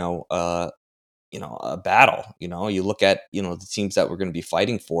be a battle. You look at the teams that we're going to be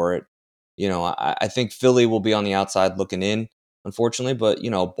fighting for it. I think Philly will be on the outside looking in, unfortunately, but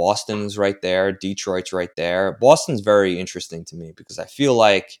Boston's right there, Detroit's right there. Boston's very interesting to me because I feel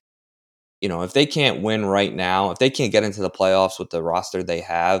like if they can't win right now, if they can't get into the playoffs with the roster they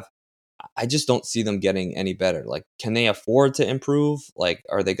have, I just don't see them getting any better. Like, can they afford to improve? Like,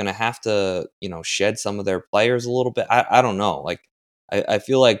 are they going to have to shed some of their players a little bit? I don't know. Like, I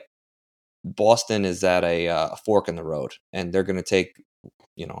feel like Boston is at a fork in the road, and they're going to take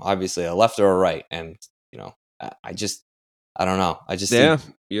obviously a left or a right, and I don't know. I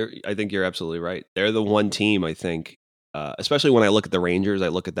think you're absolutely right. They're the one team, I think, especially when I look at the Rangers, I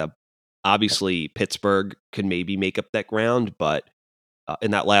look at that. Obviously, Pittsburgh could maybe make up that ground, but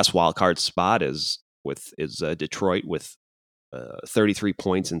in that last wild card spot is Detroit with 33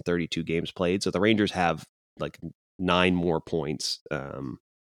 points in 32 games played. So the Rangers have like 9 more points.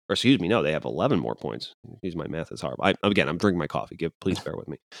 Or excuse me, no, they have 11 more points. Excuse my math is horrible. I'm drinking my coffee. Please bear with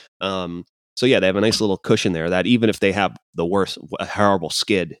me. So yeah, they have a nice little cushion there that even if they have the worst, horrible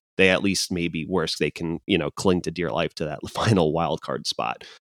skid, they at least maybe worse, they can, cling to dear life to that final wild card spot.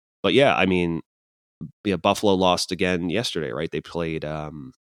 But yeah, I mean, Buffalo lost again yesterday, right? They played,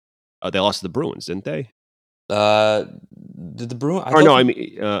 they lost to the Bruins, didn't they? Did the Bruins?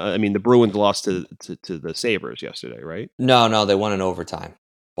 I mean, the Bruins lost to the Sabres yesterday, right? No, they won in overtime.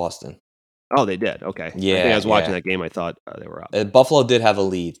 Boston. Oh, they did. Okay. Yeah, I think I was watching that game. I thought they were up. Buffalo did have a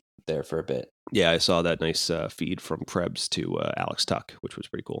lead there for a bit. Yeah, I saw that nice feed from Krebs to Alex Tuck, which was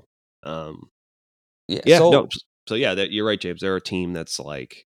pretty cool. Yeah. So yeah, you're right, James. They're a team that's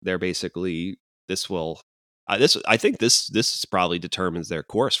like they're basically I think this probably determines their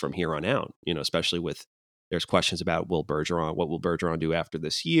course from here on out. Especially with there's questions about what will Bergeron do after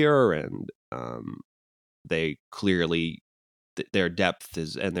this year, and they clearly their depth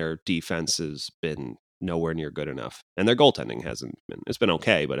and their defense has been nowhere near good enough, and their goaltending hasn't been. It's been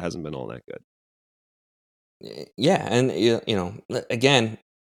okay, but it hasn't been all that good. Yeah, and again,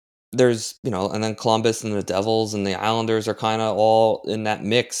 there's and then Columbus and the Devils and the Islanders are kind of all in that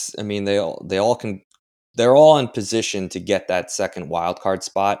mix. I mean, they're all in position to get that second wild card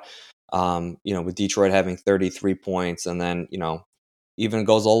spot. With Detroit having 33 points, and then even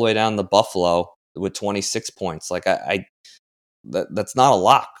goes all the way down to Buffalo with 26 points. Like that's not a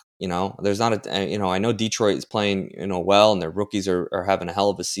lock. There's not I know Detroit is playing well, and their rookies are having a hell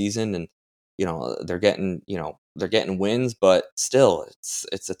of a season, and they're getting wins, but still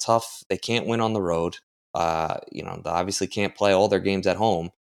it's a tough. They can't win on the road. They obviously can't play all their games at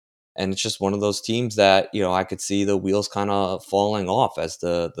home, and it's just one of those teams that I could see the wheels kind of falling off as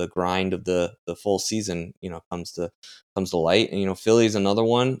the grind of the full season comes to light. And Philly's another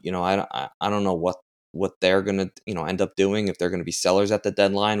one. I don't know what they're gonna end up doing, if they're gonna be sellers at the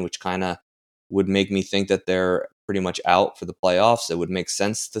deadline, which kind of would make me think that they're pretty much out for the playoffs. It would make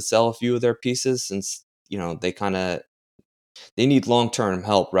sense to sell a few of their pieces, since they need long-term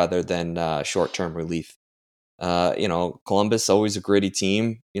help rather than short-term relief. Columbus, always a gritty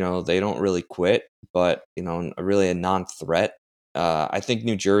team. They don't really quit, but really a non-threat. I think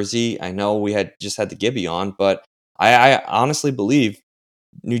New Jersey, I know we had the Gibby on, but I honestly believe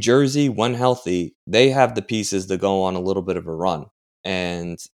New Jersey, when healthy, they have the pieces to go on a little bit of a run.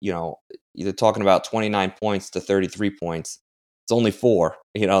 And, either talking about 29 points to 33 points, it's only 4.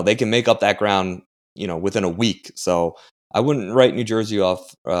 They can make up that ground, within a week. So I wouldn't write New Jersey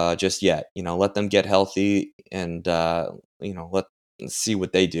off just yet. Let them get healthy, and, let's see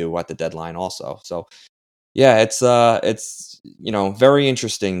what they do at the deadline also. So, yeah, it's very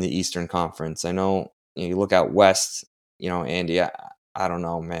interesting, the Eastern Conference. I know you look out West, Andy, I don't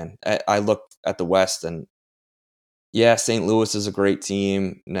know, man. I look at the West, and yeah, St. Louis is a great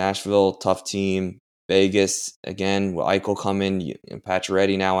team. Nashville, tough team. Vegas, again, will Eichel come in?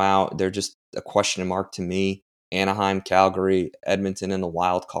 Pacioretty now out. They're just a question mark to me. Anaheim, Calgary, Edmonton in the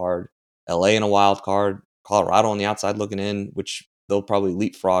wild card. LA in a wild card. Colorado on the outside looking in, which they'll probably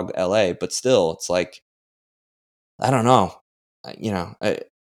leapfrog LA. But still, it's like, I don't know. I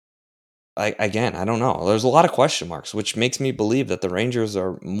don't know. There's a lot of question marks, which makes me believe that the Rangers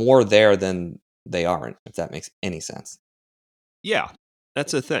are more there than they aren't, if that makes any sense. Yeah,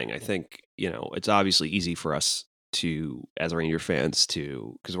 that's the thing. I think, it's obviously easy for us to, as Ranger fans,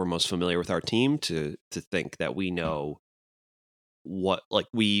 because we're most familiar with our team, to think that we know what, like,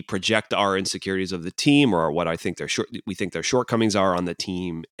 we project our insecurities of the team, or what we think their shortcomings are on the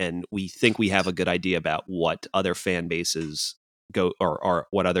team, and we think we have a good idea about what other fan bases go, or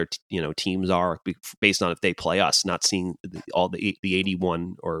what other teams are, based on if they play us, not seeing all the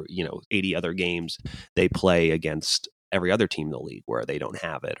 81 or 80 other games they play against every other team in the league where they don't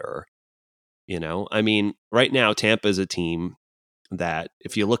have it. Or I mean, right now Tampa is a team that,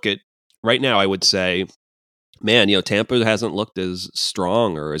 if you look at right now, I would say, man, Tampa hasn't looked as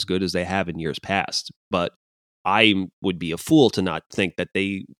strong or as good as they have in years past, but I would be a fool to not think that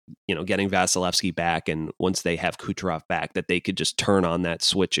they, getting Vasilevsky back, and once they have Kucherov back, that they could just turn on that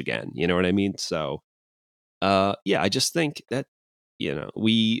switch again. You know what I mean? So, I just think that,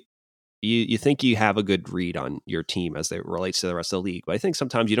 you think you have a good read on your team as it relates to the rest of the league, but I think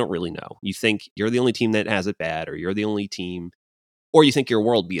sometimes you don't really know. You think you're the only team that has it bad, or you're the only team, or you think you're a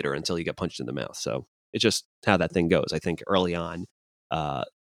world beater until you get punched in the mouth. So it's just how that thing goes. I think early on,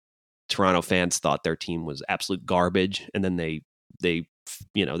 Toronto fans thought their team was absolute garbage, and then they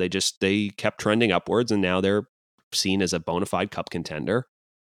kept trending upwards, and now they're seen as a bona fide cup contender.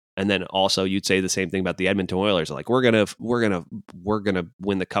 And then also you'd say the same thing about the Edmonton Oilers, like we're gonna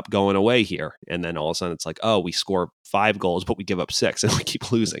win the cup going away here, and then all of a sudden it's like, oh, we score 5 goals but we give up 6 and we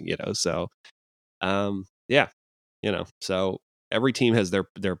keep losing, so so every team has their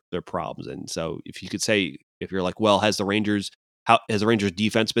problems. And so if you could say, if you're like, well, has the Rangers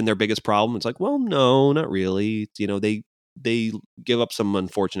defense been their biggest problem? It's like, well, no, not really. You know, they give up some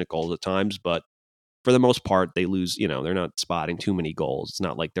unfortunate goals at times, but for the most part, they lose. You know, they're not spotting too many goals. It's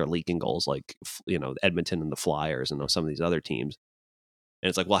not like they're leaking goals like, you know, Edmonton and the Flyers and some of these other teams. And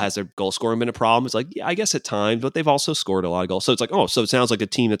it's like, well, has their goal scoring been a problem? It's like, yeah, I guess at times, but they've also scored a lot of goals. So it's like, oh, so it sounds like a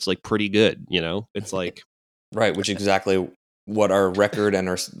team that's like pretty good, you know? It's like, right, which is exactly what our record and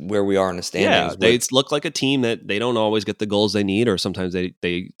where we are in the standings. Yeah, they look like a team that they don't always get the goals they need, or sometimes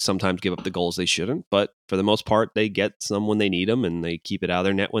they sometimes give up the goals they shouldn't. But for the most part, they get some when they need them, and they keep it out of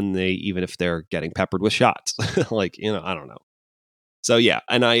their net even if they're getting peppered with shots. Like, you know, I don't know. So yeah,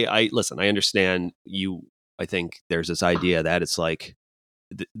 and I listen, I understand you. I think there's this idea that it's like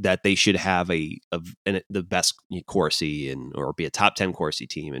that they should have the best Corsi or be a top 10 Corsi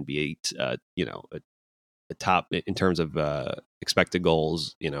team and be a top in terms of expected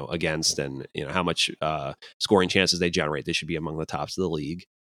goals, you know, against, and you know how much scoring chances they generate. They should be among the tops of the league,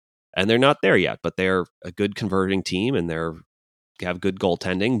 and they're not there yet. But they're a good converting team, and they have good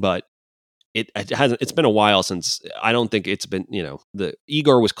goaltending. But it hasn't. It's been a while since. I don't think it's been. You know, the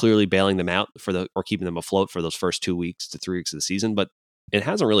Igor was clearly bailing them out or keeping them afloat for those first 2 weeks to 3 weeks of the season, but it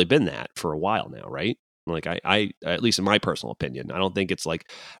hasn't really been that for a while now, right? Like I at least in my personal opinion, I don't think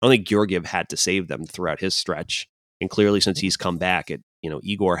Georgiev had to save them throughout his stretch. And clearly, since he's come back,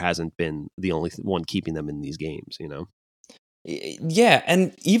 Igor hasn't been the only one keeping them in these games, you know? Yeah,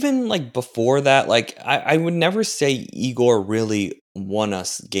 and even like before that, like I would never say Igor really won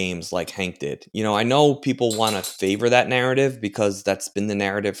us games like Hank did. You know, I know people want to favor that narrative because that's been the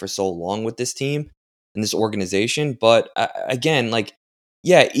narrative for so long with this team and this organization. But again, like,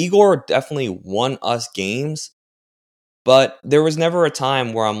 yeah, Igor definitely won us games, but there was never a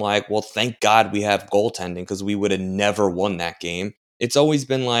time where I'm like, well, thank God we have goaltending because we would have never won that game. It's always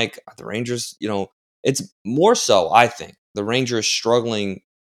been like the Rangers, you know, it's more so, I think, the Rangers struggling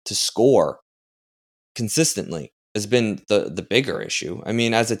to score consistently has been the bigger issue. I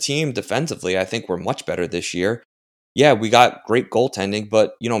mean, as a team defensively, I think we're much better this year. Yeah, we got great goaltending,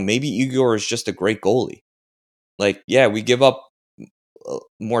 but, you know, maybe Igor is just a great goalie. Like, yeah, we give up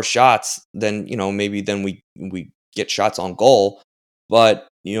more shots than, you know, maybe than we get shots on goal, but,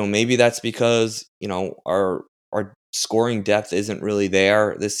 you know, maybe that's because, you know, our scoring depth isn't really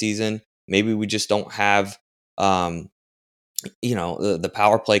there this season. Maybe we just don't have you know, the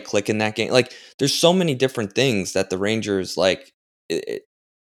power play click in that game. Like, there's so many different things that the Rangers, like,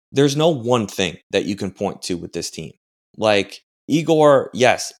 there's no one thing that you can point to with this team. Like, Igor,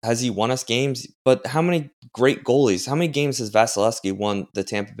 yes, has he won us games? But how many great goalies? How many games has Vasilevsky won the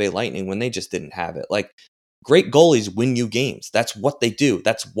Tampa Bay Lightning when they just didn't have it? Like, great goalies win you games. That's what they do.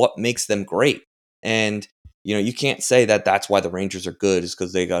 That's what makes them great. And, you know, you can't say that that's why the Rangers are good is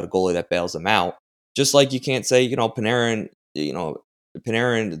because they got a goalie that bails them out. Just like you can't say, you know, Panarin,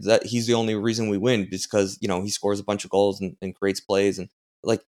 that he's the only reason we win because, you know, he scores a bunch of goals and creates plays. And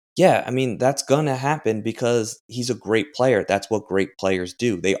like, yeah, I mean, that's going to happen because he's a great player. That's what great players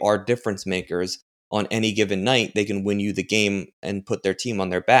do. They are difference makers on any given night. They can win you the game and put their team on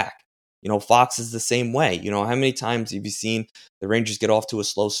their back. You know, Fox is the same way. You know, how many times have you seen the Rangers get off to a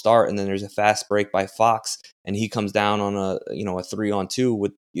slow start and then there's a fast break by Fox and he comes down on a 3-on-2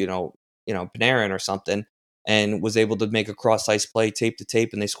 with, you know, Panarin or something and was able to make a cross-ice play tape to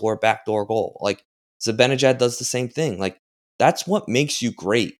tape and they score a backdoor goal. Like, Zibanejad does the same thing. Like, that's what makes you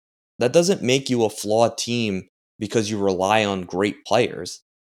great. That doesn't make you a flawed team because you rely on great players.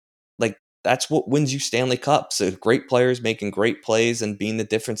 Like, that's what wins you Stanley Cups. So great players making great plays and being the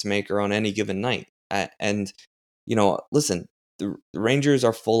difference maker on any given night. And, you know, listen, the Rangers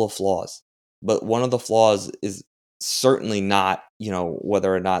are full of flaws, but one of the flaws is certainly not, you know,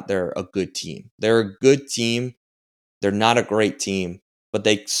 whether or not they're a good team. They're a good team. They're not a great team, but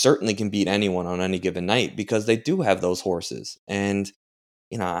they certainly can beat anyone on any given night because they do have those horses. And,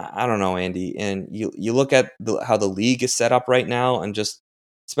 you know, I don't know, Andy. And you look at how the league is set up right now, and just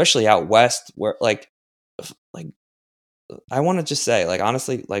especially out west, where like I want to just say, like,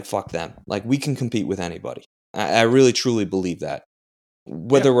 honestly, like, fuck them. Like, we can compete with anybody. I really truly believe that.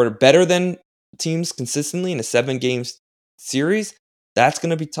 Whether we're better than teams consistently in a 7-game series, that's going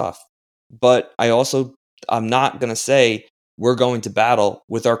to be tough. But I'm not going to say we're going to battle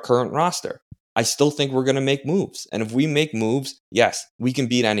with our current roster. I still think we're going to make moves. And if we make moves, yes, we can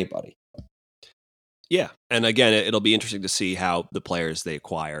beat anybody. Yeah. And again, it'll be interesting to see how the players they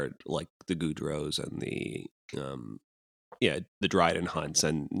acquired, like the Goudreaus and the Dryden Hunts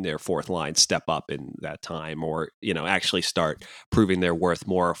and their fourth line step up in that time, or, you know, actually start proving their worth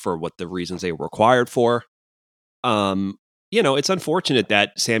more for what the reasons they were acquired for. it's unfortunate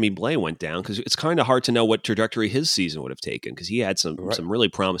that Sammy Blais went down because it's kind of hard to know what trajectory his season would have taken because he had some really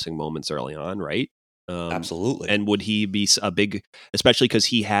promising moments early on, right? Absolutely. And would he be a big, especially because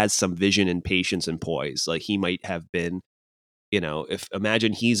he has some vision and patience and poise, like he might have been, if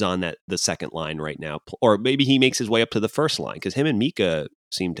imagine he's on the second line right now, or maybe he makes his way up to the first line because him and Mika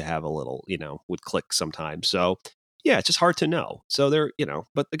seem to have a little, would click sometimes. So yeah, it's just hard to know. So they're,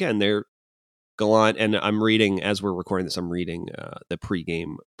 but again, they're Gallant, and I'm reading as we're recording this. I'm reading the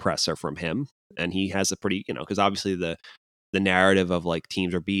pregame presser from him, and he has a pretty, because obviously the narrative of like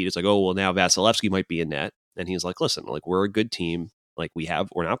teams are beat. It's like, oh well, now Vasilevsky might be in net, and he's like, listen, like we're a good team. Like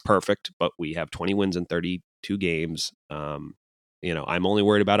we're not perfect, but we have 20 wins in 32 games. I'm only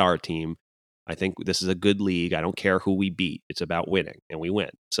worried about our team. I think this is a good league. I don't care who we beat. It's about winning, and we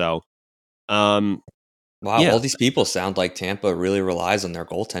win. So, wow, all these people sound like Tampa really relies on their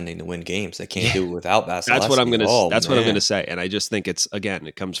goaltending to win games. They can't do it without Vasilevsky. That's what I'm going to. That's what I'm going to say. And I just think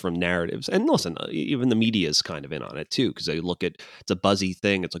it comes from narratives. And listen, even the media is kind of in on it too because they look at it's a buzzy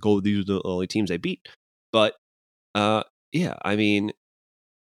thing. It's like, oh, these are the only teams they beat. But yeah, I mean,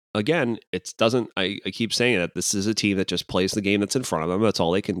 again, it doesn't. I keep saying that this is a team that just plays the game that's in front of them. That's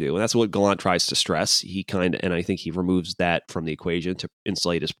all they can do, and that's what Gallant tries to stress. And I think he removes that from the equation to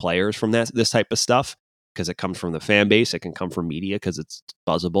insulate his players from this type of stuff. Because it comes from the fan base, it can come from media because it's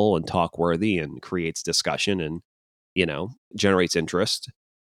buzzable and talk worthy and creates discussion and generates interest.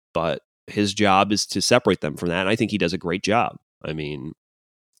 But his job is to separate them from that, and I think he does a great job. I mean,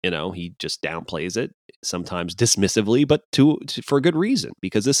 he just downplays it sometimes dismissively, but for a good reason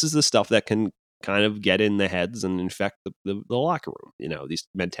because this is the stuff that can kind of get in the heads and infect the locker room. These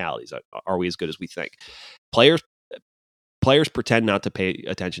mentalities: are we as good as we think? Players pretend not to pay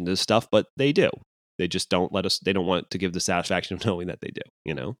attention to this stuff, but they do. They just don't let us. They don't want to give the satisfaction of knowing that they do.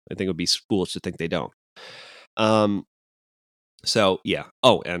 I think it would be foolish to think they don't. So yeah.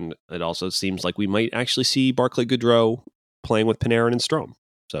 Oh, and it also seems like we might actually see Barclay Goodrow playing with Panarin and Strome.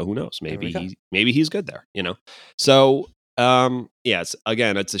 So who knows? Maybe he's good there. So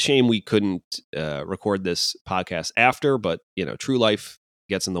it's a shame we couldn't record this podcast after, but true life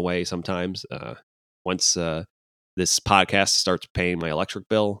gets in the way sometimes. Once this podcast starts paying my electric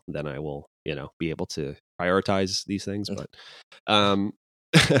bill, then I will be able to prioritize these things. But,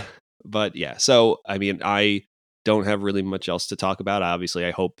 but yeah, so, I mean, I don't have really much else to talk about. Obviously, I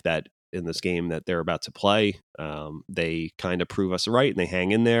hope that in this game that they're about to play, they kind of prove us right and they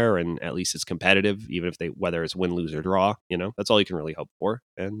hang in there and at least it's competitive, even if whether it's win, lose or draw, that's all you can really hope for.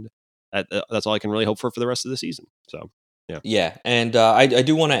 And that's all I can really hope for the rest of the season. So. Yeah, and I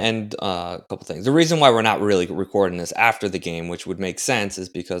do want to end a couple things. The reason why we're not really recording this after the game, which would make sense, is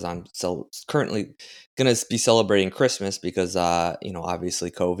because I'm currently going to be celebrating Christmas because, obviously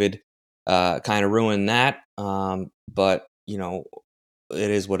COVID kind of ruined that. But, it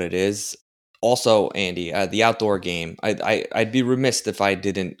is what it is. Also, Andy, the outdoor game, I'd be remiss if I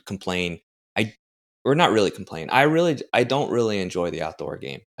didn't complain. Or not really complain. I don't really enjoy the outdoor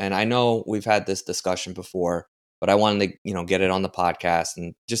game. And I know we've had this discussion before, but I wanted to, get it on the podcast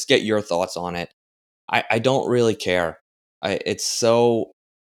and just get your thoughts on it. I don't really care. It's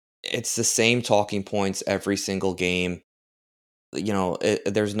the same talking points every single game.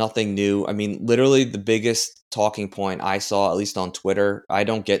 There's nothing new. I mean, literally the biggest talking point I saw, at least on Twitter, I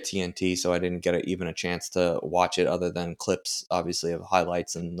don't get TNT, so I didn't get even a chance to watch it other than clips, obviously, of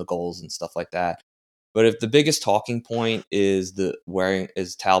highlights and the goals and stuff like that. But if the biggest talking point is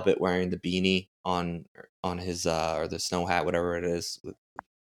Talbot wearing the beanie on his or the snow hat, whatever it is,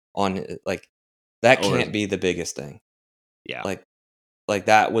 on like that can't be the biggest thing. Yeah, like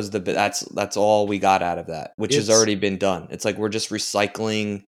that was that's all we got out of that, which has already been done. It's like we're just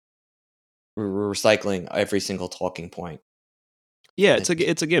recycling. We're recycling every single talking point. Yeah, it's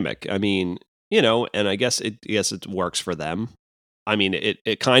a gimmick. I mean, and I guess it works for them. I mean,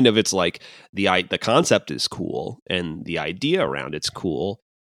 it kind of, it's like the concept is cool and the idea around it's cool.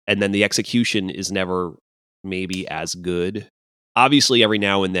 And then the execution is never maybe as good. Obviously, every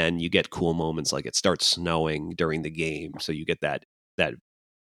now and then you get cool moments, like it starts snowing during the game. So you get that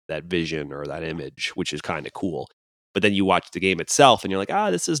vision or that image, which is kind of cool. But then you watch the game itself and you're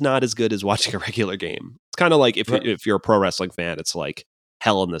like, this is not as good as watching a regular game. It's kind of like if you're a pro wrestling fan, it's like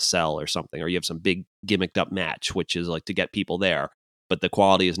Hell in the Cell or something, or you have some big gimmicked up match, which is like to get people there. But the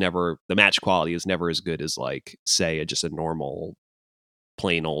match quality is never as good as like, say, just a normal,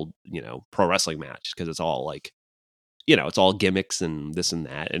 plain old, pro wrestling match. Because it's all like, it's all gimmicks and this and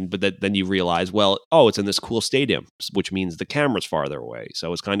that. But then you realize, well, it's in this cool stadium, which means the camera's farther away.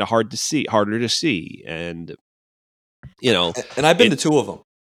 So it's kind of harder to see. And, and I've been to two of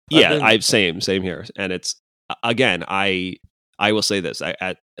them. Same here. And again, I will say this,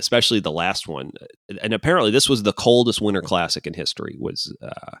 especially the last one, and apparently this was the coldest Winter Classic in history, was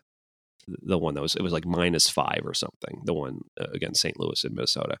the one it was like -5 or something, the one against St. Louis in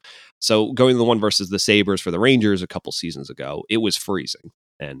Minnesota. So going to the one versus the Sabres for the Rangers a couple seasons ago, it was freezing.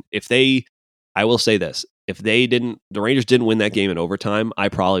 And I will say this, if the Rangers didn't win that game in overtime, I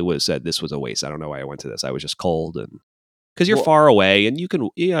probably would have said this was a waste. I don't know why I went to this. I was just cold, and because you're far away and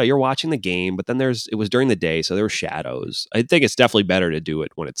you're watching the game, but then it was during the day, so there were shadows. I think it's definitely better to do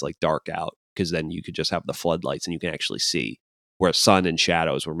it when it's like dark out, because then you could just have the floodlights and you can actually see, where sun and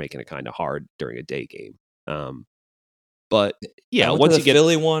shadows were making it kind of hard during a day game. But yeah, once you get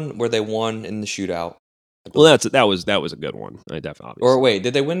Philly one where they won in the shootout. Well, that was a good one. I definitely. Or wait,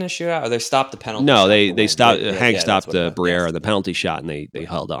 did they win the shootout, or they stopped the penalty? No, shot they stopped. Hank stopped Briere Briere the penalty shot, and they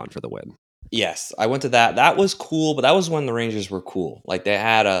held on for the win. Yes, I went to that. That was cool, but that was when the Rangers were cool. Like, they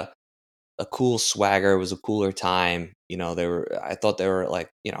had a cool swagger. It was a cooler time. I thought they were like,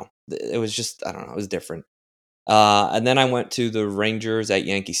 it was just, I don't know, it was different. And then I went to the Rangers at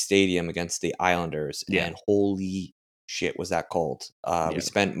Yankee Stadium against the Islanders, and holy shit, was that cold. We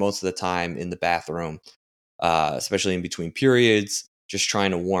spent most of the time in the bathroom, especially in between periods, just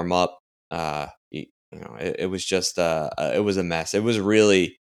trying to warm up. It was just, it was a mess. It was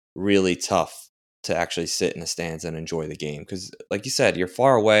really, really tough to actually sit in the stands and enjoy the game, because, like you said, you're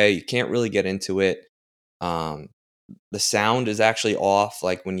far away. You can't really get into it. The sound is actually off.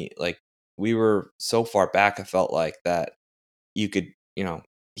 Like, we were so far back, I felt like that you could,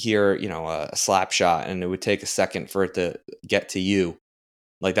 hear, a slap shot, and it would take a second for it to get to you.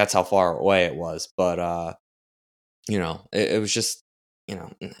 Like, that's how far away it was. But, it was just, I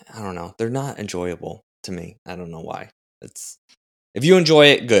don't know. They're not enjoyable to me. I don't know why. If you enjoy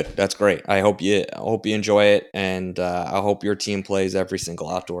it, good. That's great. I hope you enjoy it, and I hope your team plays every single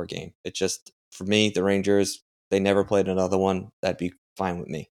outdoor game. It just, for me, the Rangers, they never played another one. That'd be fine with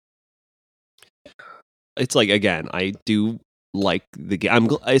me. It's like, again, I do like the game.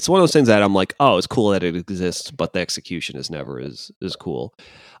 It's one of those things that I'm like, oh, it's cool that it exists, but the execution is never as cool.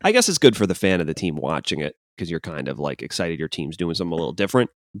 I guess it's good for the fan of the team watching it, because you're kind of like excited your team's doing something a little different.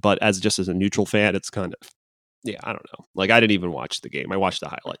 But as a neutral fan, it's kind of, I don't know. Like, I didn't even watch the game. I watched the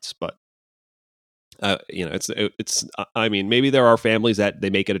highlights, but it's. I mean, maybe there are families that they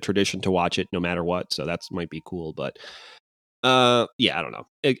make it a tradition to watch it no matter what, so that might be cool. But I don't know.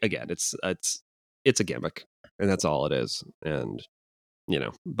 Again, it's a gimmick, and that's all it is. And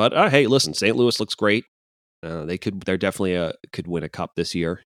but hey, listen, St. Louis looks great. They're definitely could win a cup this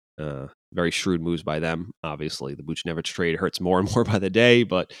year. Very shrewd moves by them. Obviously, the Buchnevich trade hurts more and more by the day,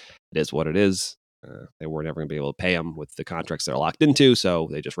 but it is what it is. They weren't ever going to be able to pay them with the contracts they're locked into, so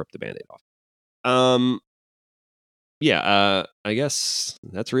they just ripped the Band-Aid off. I guess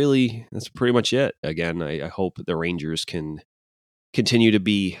that's pretty much it. Again, I hope the Rangers can continue to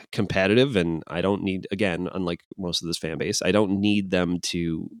be competitive, and I don't need, again, unlike most of this fan base, I don't need them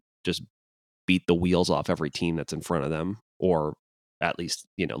to just beat the wheels off every team that's in front of them, or at least,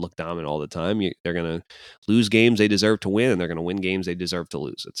 look dominant all the time. They're going to lose games they deserve to win, and they're going to win games they deserve to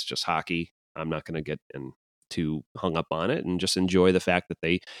lose. It's just hockey. I'm not going to get too hung up on it, and just enjoy the fact that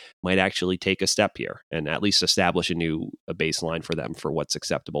they might actually take a step here and at least establish a baseline for them for what's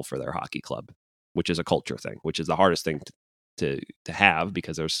acceptable for their hockey club, which is a culture thing, which is the hardest thing to have,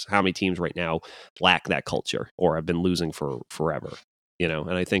 because there's how many teams right now lack that culture or have been losing for forever,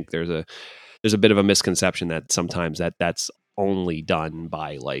 and I think there's a bit of a misconception that sometimes that's only done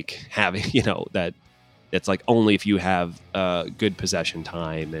by like having, that it's like only if you have good possession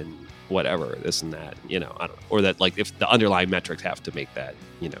time and whatever, this and that, I don't know, or that like if the underlying metrics have to make that,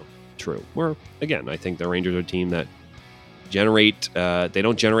 true. Where again, I think the Rangers are a team that they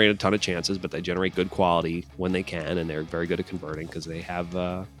don't generate a ton of chances, but they generate good quality when they can, and they're very good at converting, because they have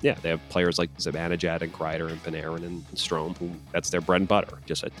players like Zibanejad and Kreider and Panarin and Strome, who that's their bread and butter.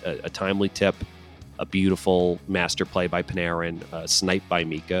 Just a timely tip, a beautiful master play by Panarin, a snipe by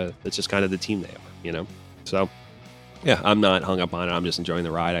Mika. That's just kind of the team they are, So, yeah, I'm not hung up on it. I'm just enjoying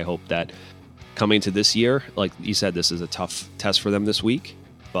the ride. I hope that coming to this year, like you said, this is a tough test for them this week.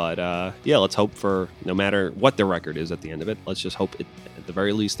 But, let's hope for, no matter what their record is at the end of it, let's just hope at the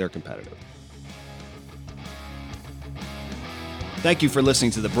very least they're competitive. Thank you for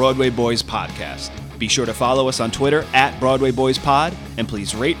listening to the Broadway Boys podcast. Be sure to follow us on Twitter @BroadwayBoysPod, and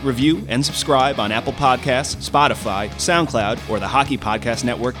please rate, review, and subscribe on Apple Podcasts, Spotify, SoundCloud, or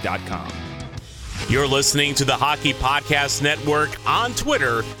thehockeypodcastnetwork.com. You're listening to the Hockey Podcast Network on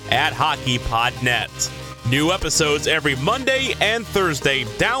Twitter @HockeyPodNet. New episodes every Monday and Thursday.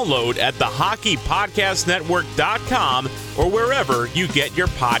 Download at thehockeypodcastnetwork.com or wherever you get your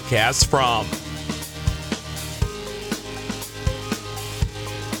podcasts from.